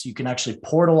trucks. You can actually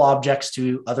portal objects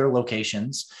to other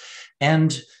locations.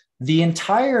 And the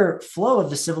entire flow of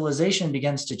the civilization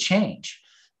begins to change,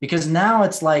 because now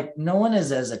it's like no one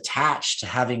is as attached to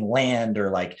having land or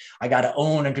like, I got to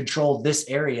own and control this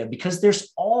area, because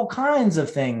there's all kinds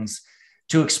of things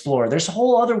to explore. There's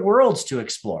whole other worlds to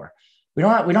explore. We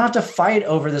don't have to fight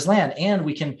over this land, and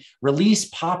we can release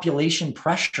population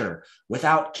pressure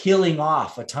without killing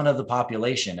off a ton of the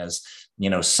population, as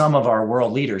some of our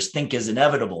world leaders think is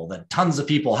inevitable, that tons of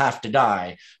people have to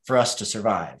die for us to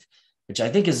survive, which I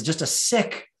think is just a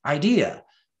sick idea.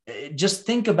 Just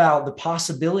think about the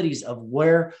possibilities of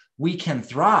where we can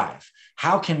thrive.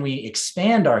 How can we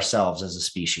expand ourselves as a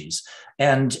species?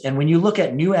 And when you look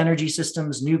at new energy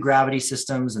systems, new gravity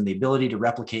systems, and the ability to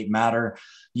replicate matter,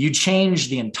 you change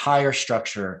the entire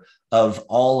structure of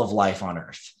all of life on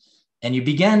Earth. And you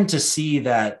begin to see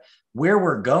that where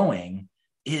we're going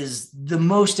is the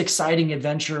most exciting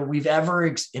adventure we've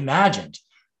ever imagined.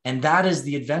 And that is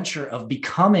the adventure of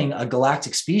becoming a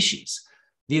galactic species,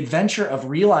 the adventure of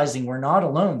realizing we're not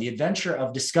alone, the adventure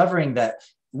of discovering that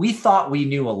we thought we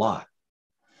knew a lot,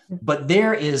 but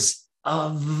there is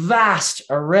a vast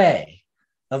array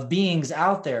of beings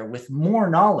out there with more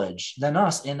knowledge than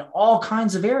us in all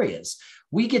kinds of areas.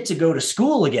 We get to go to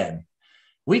school again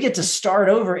we get to start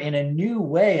over in a new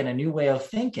way, in a new way of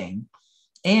thinking.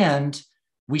 And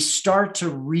we start to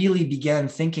really begin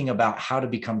thinking about how to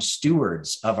become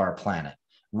stewards of our planet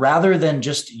rather than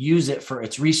just use it for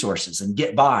its resources and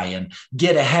get by and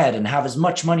get ahead and have as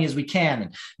much money as we can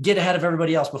and get ahead of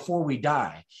everybody else before we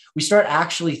die. We start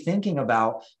actually thinking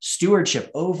about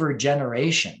stewardship over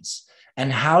generations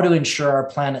and how to ensure our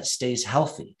planet stays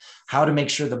healthy, how to make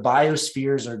sure the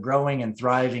biospheres are growing and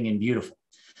thriving and beautiful.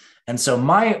 And so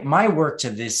my work to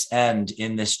this end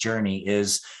in this journey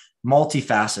is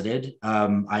multifaceted.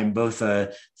 I'm both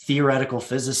a theoretical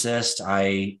physicist.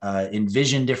 I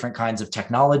envision different kinds of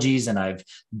technologies, and I've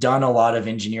done a lot of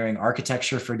engineering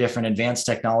architecture for different advanced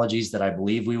technologies that I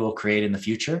believe we will create in the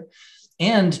future.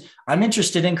 And I'm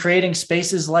interested in creating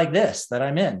spaces like this that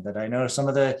I'm in, that I know some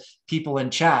of the people in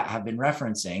chat have been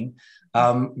referencing,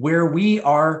 where we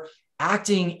are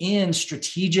acting in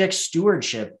strategic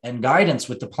stewardship and guidance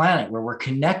with the planet, where we're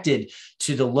connected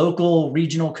to the local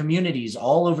regional communities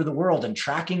all over the world and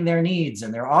tracking their needs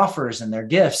and their offers and their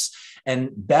gifts, and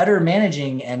better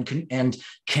managing and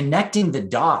connecting the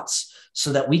dots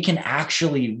so that we can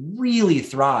actually really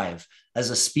thrive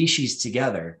as a species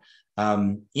together,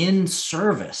 in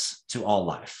service to all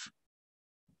life.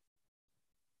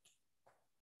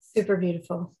 Super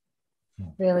beautiful.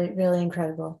 Really, really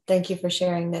incredible. Thank you for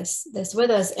sharing this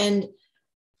with us. And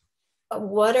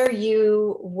what are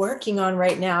you working on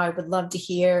right now? I would love to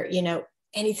hear,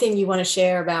 anything you want to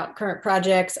share about current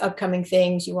projects, upcoming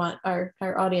things you want our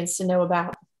audience to know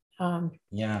about.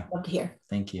 Yeah. Love to hear.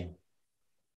 Thank you.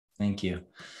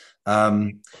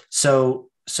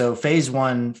 So phase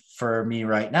one for me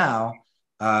right now,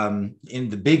 in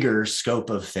the bigger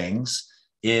scope of things,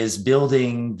 is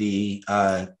building the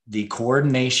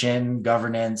coordination,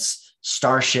 governance,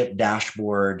 Starship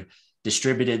dashboard,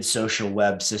 distributed social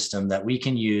web system that we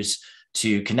can use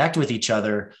to connect with each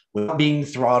other without being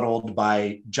throttled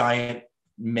by giant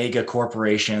mega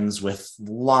corporations with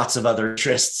lots of other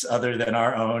interests other than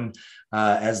our own,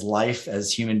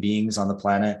 as human beings on the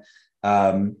planet,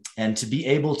 and to be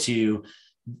able to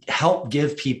help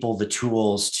give people the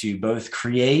tools to both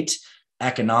create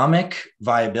economic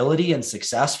viability and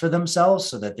success for themselves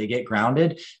so that they get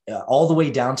grounded, all the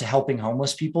way down to helping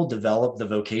homeless people develop the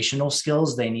vocational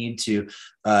skills they need to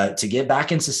get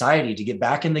back in society, to get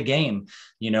back in the game,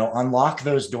 unlock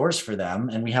those doors for them.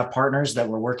 And we have partners that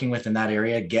we're working with in that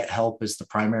area. Get Help is the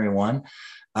primary one,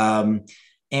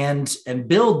 and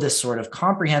build this sort of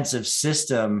comprehensive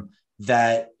system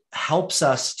that helps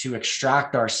us to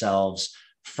extract ourselves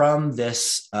from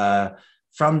this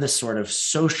sort of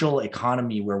social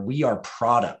economy where we are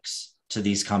products to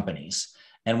these companies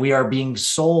and we are being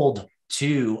sold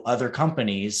to other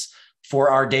companies for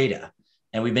our data.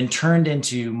 And we've been turned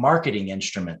into marketing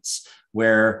instruments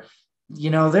where, they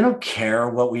don't care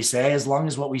what we say, as long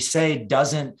as what we say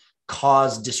doesn't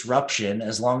cause disruption,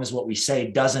 as long as what we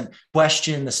say doesn't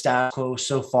question the status quo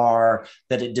so far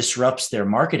that it disrupts their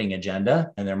marketing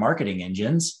agenda and their marketing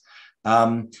engines.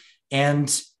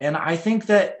 And I think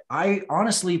that I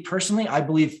honestly, personally, I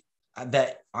believe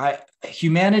that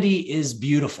humanity is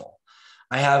beautiful.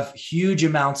 I have huge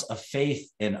amounts of faith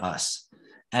in us.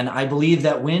 And I believe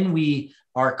that when we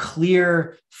are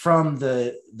clear from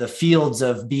the fields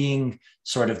of being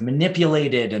sort of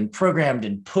manipulated and programmed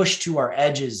and pushed to our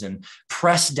edges and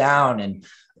pressed down and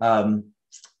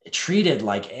treated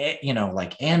like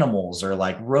animals or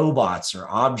like robots or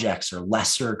objects or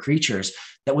lesser creatures,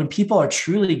 that when people are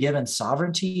truly given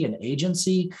sovereignty and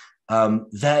agency,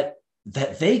 that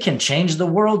they can change the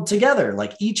world together.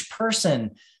 Like each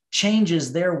person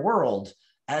changes their world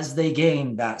as they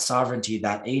gain that sovereignty,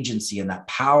 that agency, and that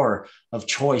power of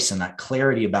choice and that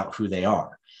clarity about who they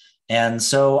are. And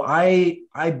so I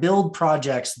build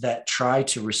projects that try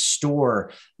to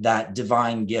restore that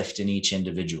divine gift in each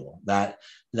individual, that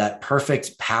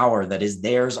perfect power that is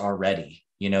theirs already,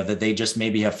 that they just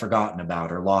maybe have forgotten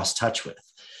about or lost touch with.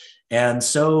 And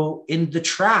so in the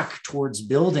track towards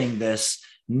building this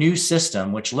new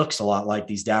system, which looks a lot like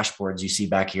these dashboards you see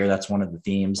back here, that's one of the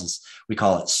themes. We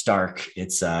call it Stark.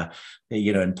 It's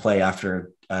in play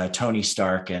after Tony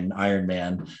Stark and Iron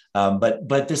Man.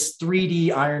 But this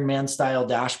 3D Iron Man style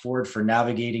dashboard for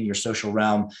navigating your social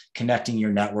realm, connecting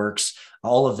your networks,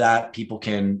 all of that people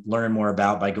can learn more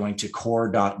about by going to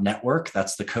core.network.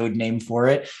 That's the code name for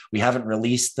it. We haven't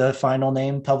released the final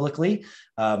name publicly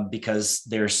because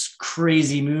there's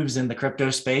crazy moves in the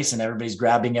crypto space and everybody's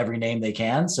grabbing every name they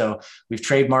can. So we've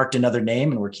trademarked another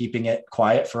name and we're keeping it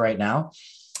quiet for right now.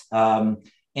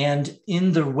 And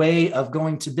in the way of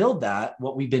going to build that,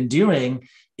 what we've been doing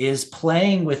is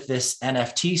playing with this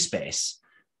NFT space.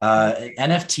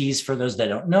 NFTs, for those that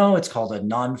don't know, it's called a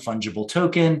non-fungible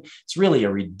token. It's really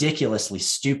a ridiculously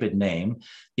stupid name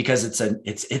because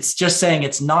it's just saying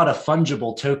it's not a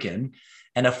fungible token.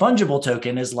 And a fungible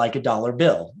token is like a dollar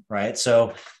bill, right?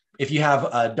 So if you have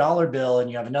a dollar bill and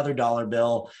you have another dollar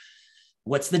bill,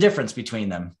 what's the difference between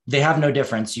them? They have no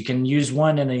difference. You can use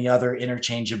one and the other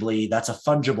interchangeably. That's a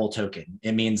fungible token.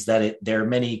 It means that there are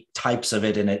many types of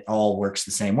it and it all works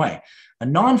the same way. A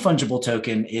non-fungible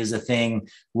token is a thing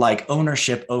like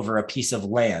ownership over a piece of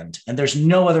land, and there's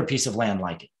no other piece of land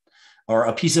like it, or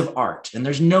a piece of art, and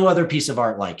there's no other piece of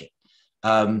art like it.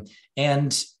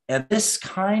 And this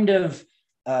kind of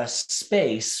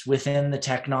space within the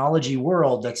technology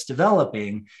world that's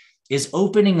developing is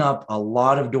opening up a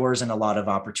lot of doors and a lot of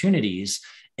opportunities.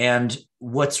 And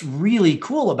what's really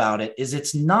cool about it is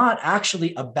it's not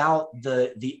actually about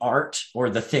the art or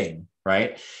the thing,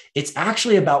 right? It's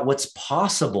actually about what's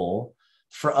possible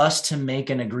for us to make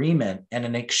an agreement and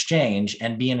an exchange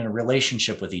and be in a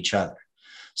relationship with each other.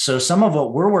 So some of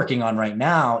what we're working on right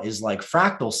now is like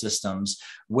fractal systems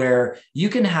where you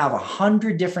can have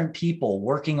 100 different people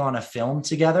working on a film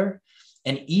together,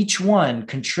 and each one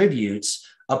contributes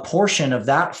a portion of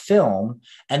that film.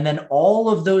 And then all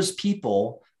of those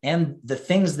people and the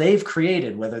things they've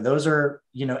created, whether those are,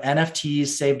 NFTs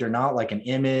saved or not, like an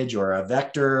image or a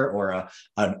vector or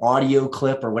an audio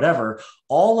clip or whatever,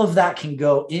 all of that can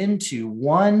go into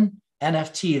one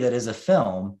NFT that is a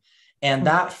film. And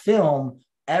that film,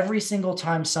 every single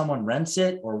time someone rents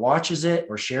it or watches it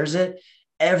or shares it,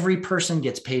 every person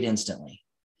gets paid instantly.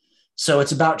 So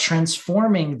it's about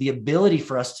transforming the ability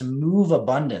for us to move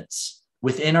abundance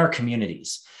within our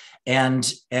communities.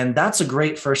 And that's a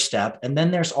great first step. And then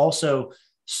there's also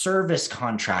service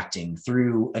contracting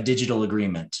through a digital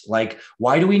agreement. Like,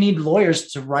 why do we need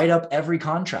lawyers to write up every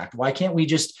contract? Why can't we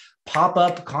just pop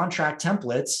up contract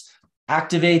templates,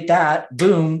 activate that,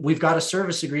 boom, we've got a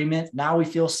service agreement. Now we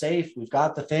feel safe. We've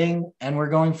got the thing and we're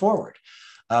going forward.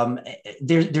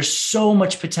 There's so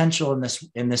much potential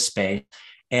in this space.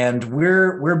 And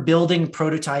we're building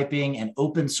prototyping and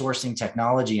open sourcing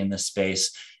technology in this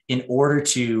space in order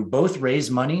to both raise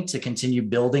money to continue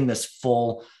building this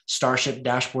full Starship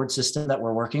dashboard system that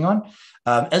we're working on,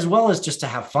 as well as just to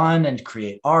have fun and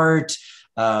create art.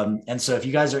 And so if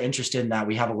you guys are interested in that,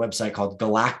 we have a website called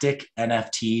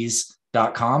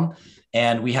galacticnfts.com.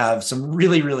 And we have some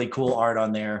really, really cool art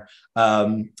on there.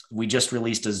 We just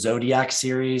released a Zodiac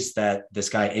series that this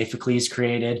guy Aphicles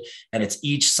created, and it's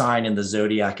each sign in the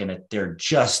Zodiac, and they're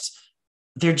just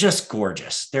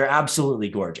gorgeous. They're absolutely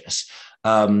gorgeous.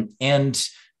 And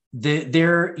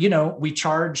we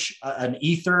charge an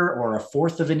ether or a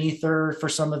fourth of an ether for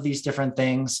some of these different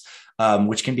things,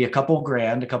 which can be a couple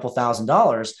grand, a couple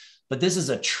 $1,000s, but this is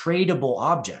a tradable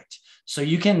object. So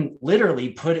you can literally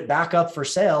put it back up for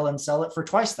sale and sell it for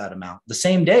twice that amount the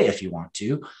same day if you want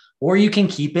to, or you can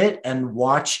keep it and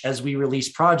watch as we release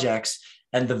projects,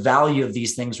 and the value of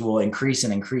these things will increase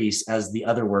and increase as the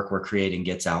other work we're creating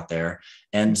gets out there,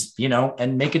 and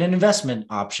make it an investment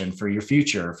option for your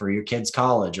future, for your kids'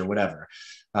 college or whatever.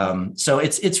 So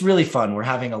it's really fun. We're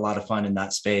having a lot of fun in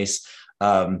that space.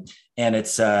 And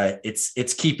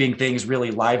it's keeping things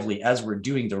really lively as we're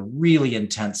doing the really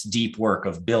intense, deep work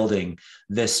of building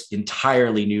this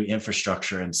entirely new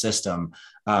infrastructure and system,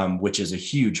 which is a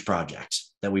huge project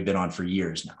that we've been on for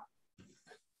years now.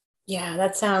 Yeah,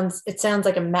 it sounds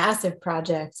like a massive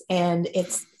project, and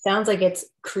it sounds like it's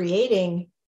creating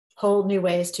whole new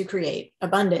ways to create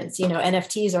abundance.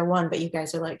 NFTs are one, but you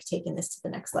guys are like taking this to the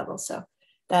next level. So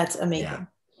that's amazing.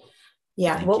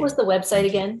 Yeah. What was the website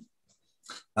again?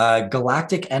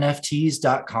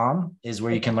 galacticnfts.com is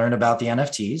where you can learn about the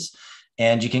NFTs,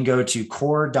 and you can go to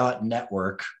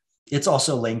core.network. It's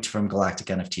also linked from Galactic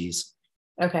NFTs.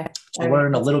 Okay. To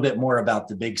learn a little bit more about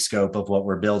the big scope of what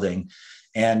we're building.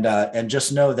 And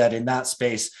just know that in that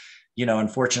space,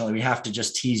 unfortunately, we have to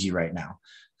just tease you right now.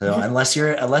 So unless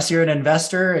you're an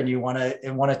investor and you want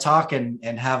to talk and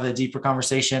have a deeper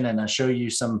conversation and show you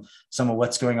some of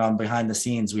what's going on behind the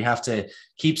scenes, we have to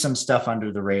keep some stuff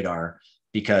under the radar,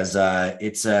 because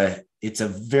it's a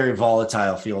very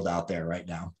volatile field out there right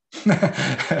now.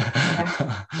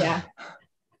 Yeah.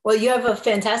 Well, you have a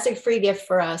fantastic free gift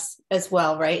for us as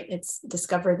well, right? It's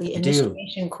Discover the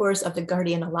Initiation course of the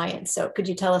Guardian Alliance. So could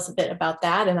you tell us a bit about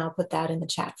that? And I'll put that in the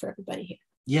chat for everybody here.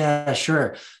 Yeah,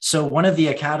 sure. So one of the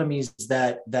academies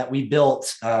that we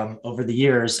built over the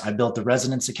years, I built the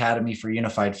Resonance Academy for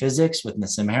Unified Physics with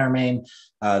Nassim Haramein,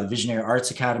 the Visionary Arts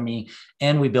Academy,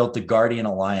 and we built the Guardian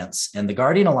Alliance. And the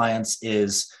Guardian Alliance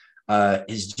is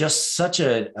just such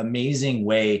an amazing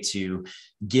way to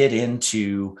get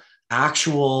into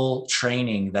actual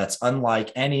training that's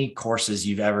unlike any courses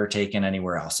you've ever taken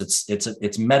anywhere else.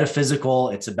 It's metaphysical.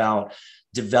 It's about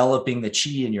developing the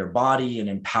chi in your body and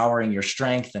empowering your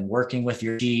strength and working with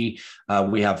your chi.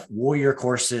 We have warrior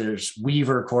courses,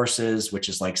 weaver courses, which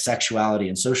is like sexuality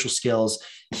and social skills,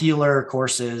 healer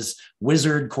courses,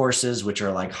 wizard courses, which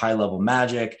are like high level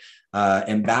magic,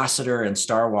 ambassador and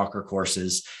star walker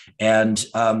courses. And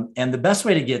the best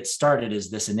way to get started is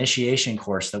this initiation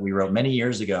course that we wrote many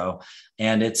years ago.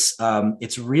 And it's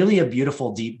really a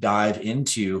beautiful deep dive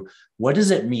into what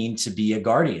does it mean to be a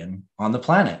guardian on the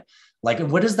planet? Like,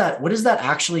 what is that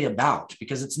actually about?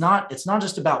 Because it's not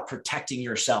just about protecting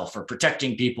yourself or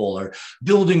protecting people or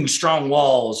building strong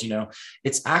walls,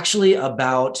 it's actually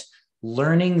about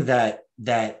learning that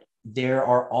there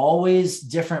are always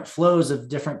different flows of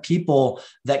different people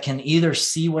that can either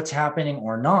see what's happening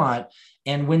or not.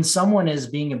 And when someone is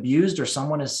being abused or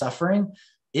someone is suffering,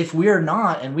 if we're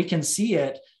not, and we can see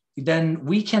it, then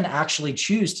we can actually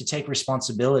choose to take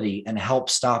responsibility and help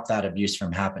stop that abuse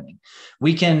from happening.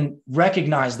 We can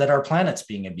recognize that our planet's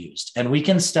being abused, and we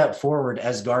can step forward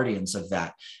as guardians of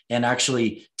that and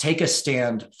actually take a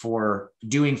stand for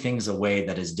doing things a way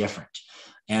that is different.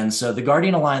 And so the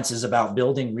Guardian Alliance is about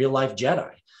building real life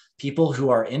Jedi, people who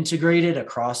are integrated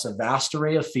across a vast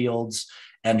array of fields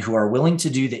and who are willing to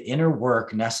do the inner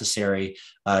work necessary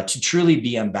to truly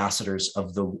be ambassadors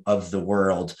of the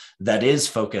world that is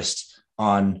focused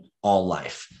on all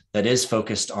life, that is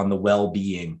focused on the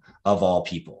well-being of all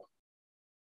people.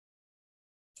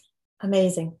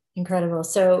 Amazing. Incredible.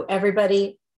 So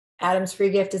everybody, Adam's free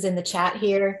gift is in the chat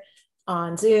here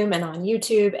on Zoom and on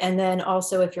YouTube. And then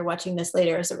also, if you're watching this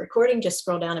later as a recording, just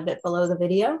scroll down a bit below the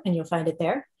video and you'll find it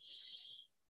there.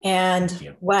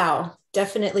 And wow,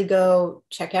 definitely go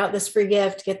check out this free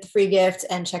gift, get the free gift,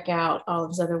 and check out all of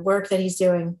his other work that he's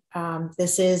doing.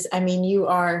 You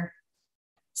are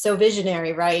so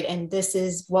visionary, right? And this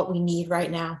is what we need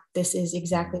right now. This is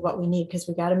exactly what we need, because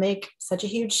we got to make such a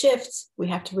huge shift. We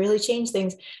have to really change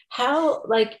things. How,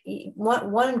 like,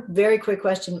 one very quick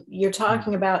question. You're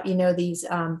talking about, these,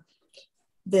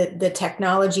 the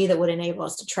technology that would enable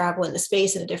us to travel into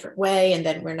space in a different way, and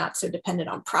then we're not so dependent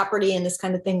on property and this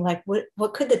kind of thing. Like,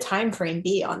 what could the time frame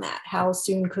be on that? How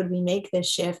soon could we make this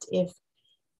shift if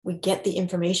we get the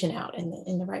information out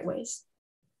in the right ways?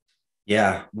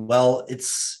 Yeah, well,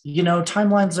 it's,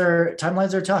 timelines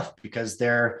are tough because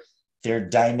they're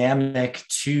dynamic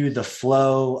to the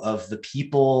flow of the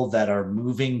people that are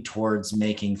moving towards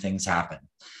making things happen.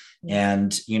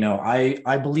 And,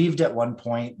 I believed at one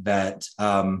point that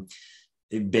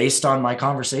based on my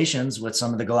conversations with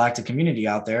some of the galactic community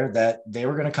out there, that they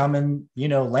were going to come and,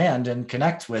 land and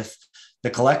connect with the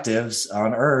collectives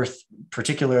on Earth,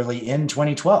 particularly in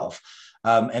 2012.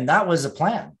 And that was a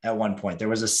plan at one point. There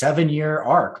was a 7-year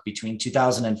arc between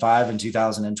 2005 and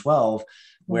 2012,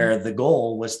 where the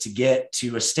goal was to get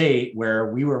to a state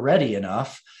where we were ready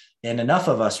enough, and enough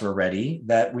of us were ready,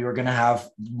 that we were going to have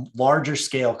larger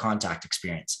scale contact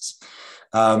experiences.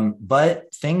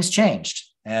 But things changed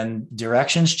and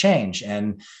directions change,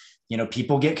 and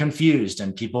people get confused,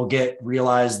 and people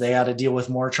realize they had to deal with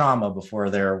more trauma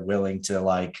before they're willing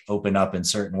to open up in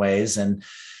certain ways. And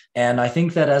I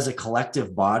think that as a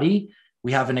collective body,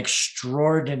 we have an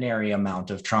extraordinary amount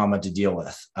of trauma to deal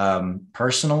with,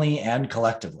 personally and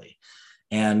collectively.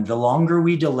 And the longer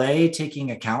we delay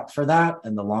taking account for that,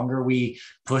 and the longer we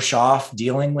push off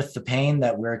dealing with the pain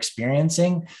that we're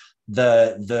experiencing,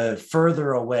 the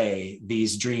further away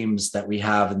these dreams that we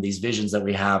have and these visions that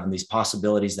we have and these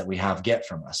possibilities that we have get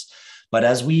from us. But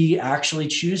as we actually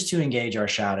choose to engage our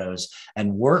shadows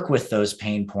and work with those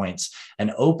pain points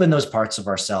and open those parts of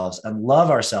ourselves and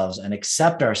love ourselves and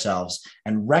accept ourselves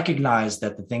and recognize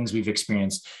that the things we've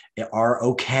experienced are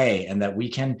okay and that we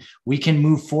can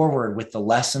move forward with the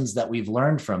lessons that we've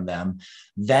learned from them,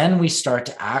 then we start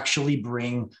to actually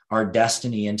bring our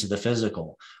destiny into the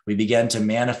physical. We begin to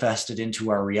manifest it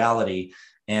into our reality.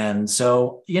 And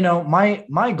so,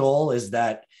 my goal is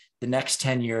that the next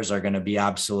 10 years are going to be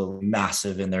absolutely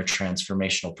massive in their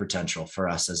transformational potential for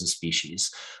us as a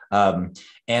species. And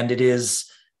it is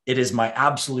my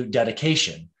absolute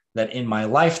dedication that in my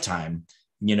lifetime,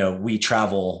 we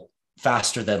travel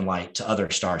faster than light to other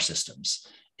star systems.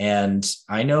 And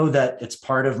I know that it's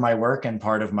part of my work and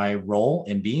part of my role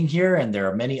in being here. And there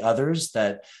are many others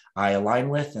that I align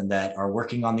with and that are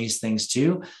working on these things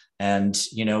too. And,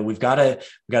 we've got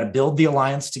to build the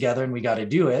alliance together, and we got to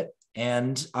do it.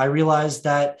 And I realized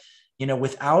that,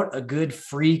 without a good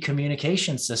free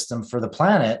communication system for the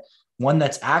planet, one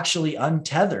that's actually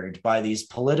untethered by these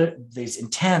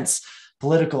intense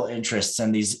political interests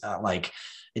and these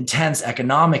intense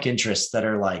economic interests that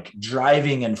are like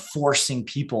driving and forcing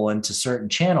people into certain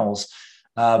channels.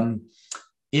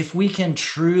 If we can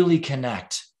truly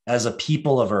connect as a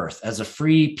people of Earth, as a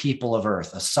free people of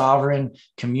Earth, a sovereign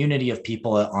community of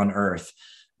people on Earth,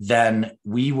 then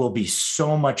we will be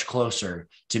so much closer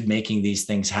to making these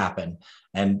things happen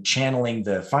and channeling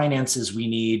the finances we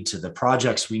need to the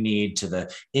projects we need to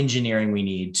the engineering we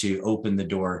need to open the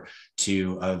door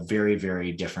to a very,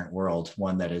 very different world,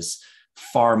 one that is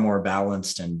far more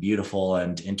balanced and beautiful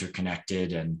and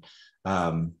interconnected. And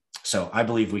so I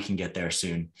believe we can get there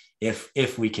soon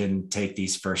if we can take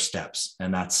these first steps.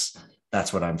 And that's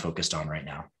what I'm focused on right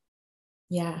now.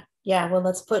 Yeah. Yeah. Well,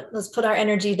 let's put our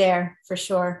energy there for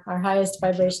sure. Our highest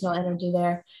vibrational energy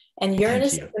there. And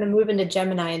Uranus is going to move into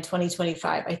Gemini in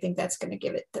 2025. I think that's going to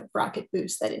give it the rocket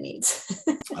boost that it needs.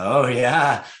 Oh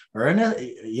yeah.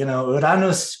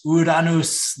 Uranus,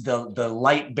 the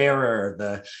light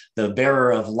bearer, the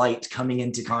bearer of light coming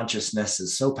into consciousness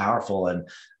is so powerful. And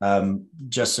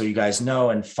just so you guys know,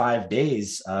 in 5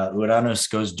 days, Uranus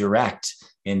goes direct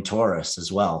in Taurus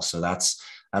as well. So that's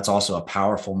also a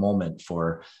powerful moment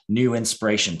for new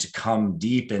inspiration to come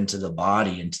deep into the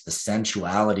body, into the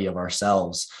sensuality of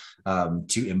ourselves,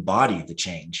 to embody the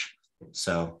change.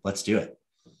 So let's do it.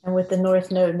 And with the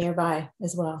North Node nearby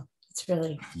as well. It's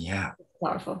really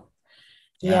powerful.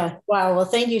 Yeah. Wow. Well,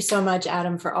 thank you so much,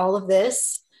 Adam, for all of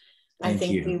this. I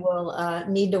think we will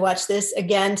need to watch this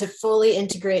again to fully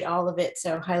integrate all of it.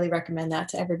 So highly recommend that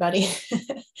to everybody.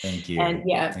 Thank you. And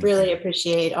really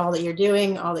appreciate all that you're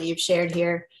doing, all that you've shared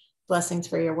here. Blessings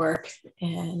for your work.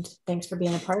 And thanks for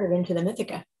being a part of Into the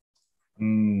Mythica.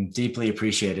 Deeply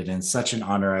appreciated, and such an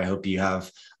honor. I hope you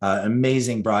have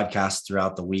amazing broadcasts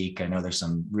throughout the week. I know there's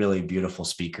some really beautiful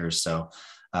speakers. So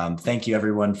thank you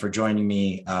everyone for joining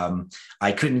me.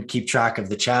 I couldn't keep track of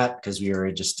the chat because we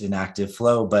were just in active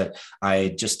flow, but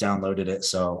I just downloaded it.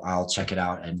 So I'll check it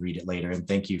out and read it later. And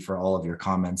thank you for all of your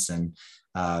comments and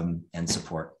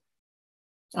support.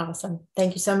 Awesome.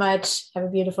 Thank you so much. Have a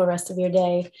beautiful rest of your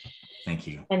day. Thank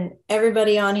you. And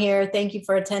everybody on here, thank you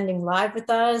for attending live with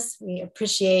us. We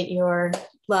appreciate your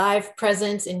live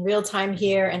presence in real time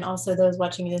here, and also those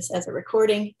watching this as a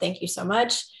recording. Thank you so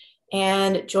much.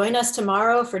 And join us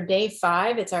tomorrow for day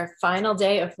 5. It's our final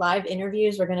day of live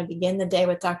interviews. We're going to begin the day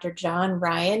with Dr. John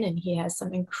Ryan, and he has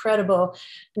some incredible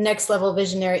next level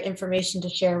visionary information to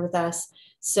share with us.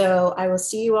 So I will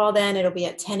see you all then. It'll be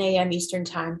at 10 a.m. Eastern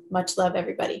time. Much love,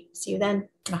 everybody. See you then.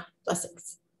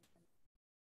 Blessings.